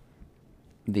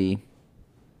 The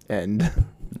End.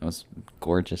 That was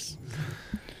gorgeous.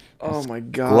 Oh my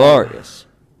god. Glorious.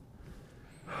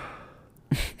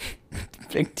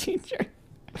 Big teacher.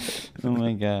 Oh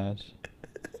my gosh.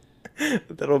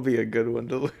 That'll be a good one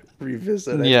to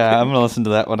revisit. Yeah, I'm gonna listen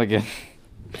to that one again.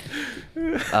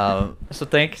 So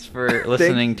thanks for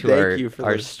listening to thank you for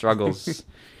our this. struggles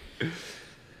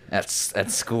at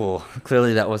school.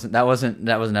 Clearly, that wasn't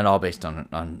at all based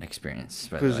on experience.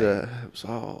 By It the was, way. it was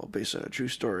all based on a true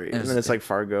story. And was- then it's like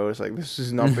Fargo. It's like, this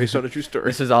is not based on a true story.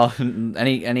 This is all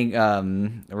any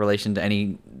relation to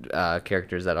any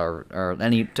characters that are or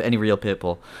any real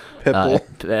people.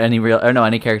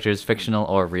 Any characters fictional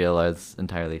or real is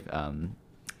entirely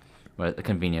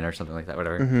convenient or something like that.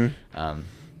 Whatever. Mm-hmm.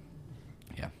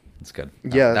 Yeah, it's good.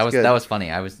 Yeah, that it's was good. that was funny.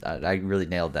 I really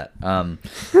nailed that.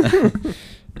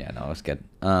 Yeah, no, it was good.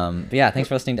 But yeah, thanks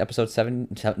for listening to episode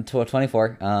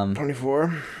 24.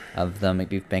 24. Of the Make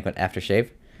Beef Banquet Aftershave.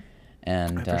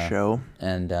 And AfterShow.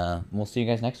 And we'll see you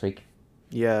guys next week.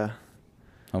 Yeah.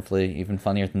 Hopefully even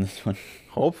funnier than this one.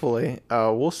 Hopefully.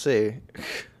 We'll see.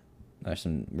 There's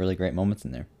some really great moments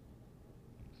in there.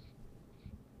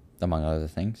 Among other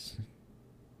things.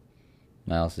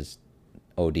 Miles is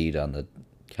OD'd on the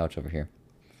couch over here.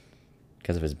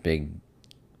 Because of his big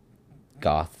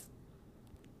goth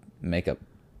makeup.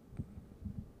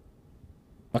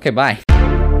 Okay, bye.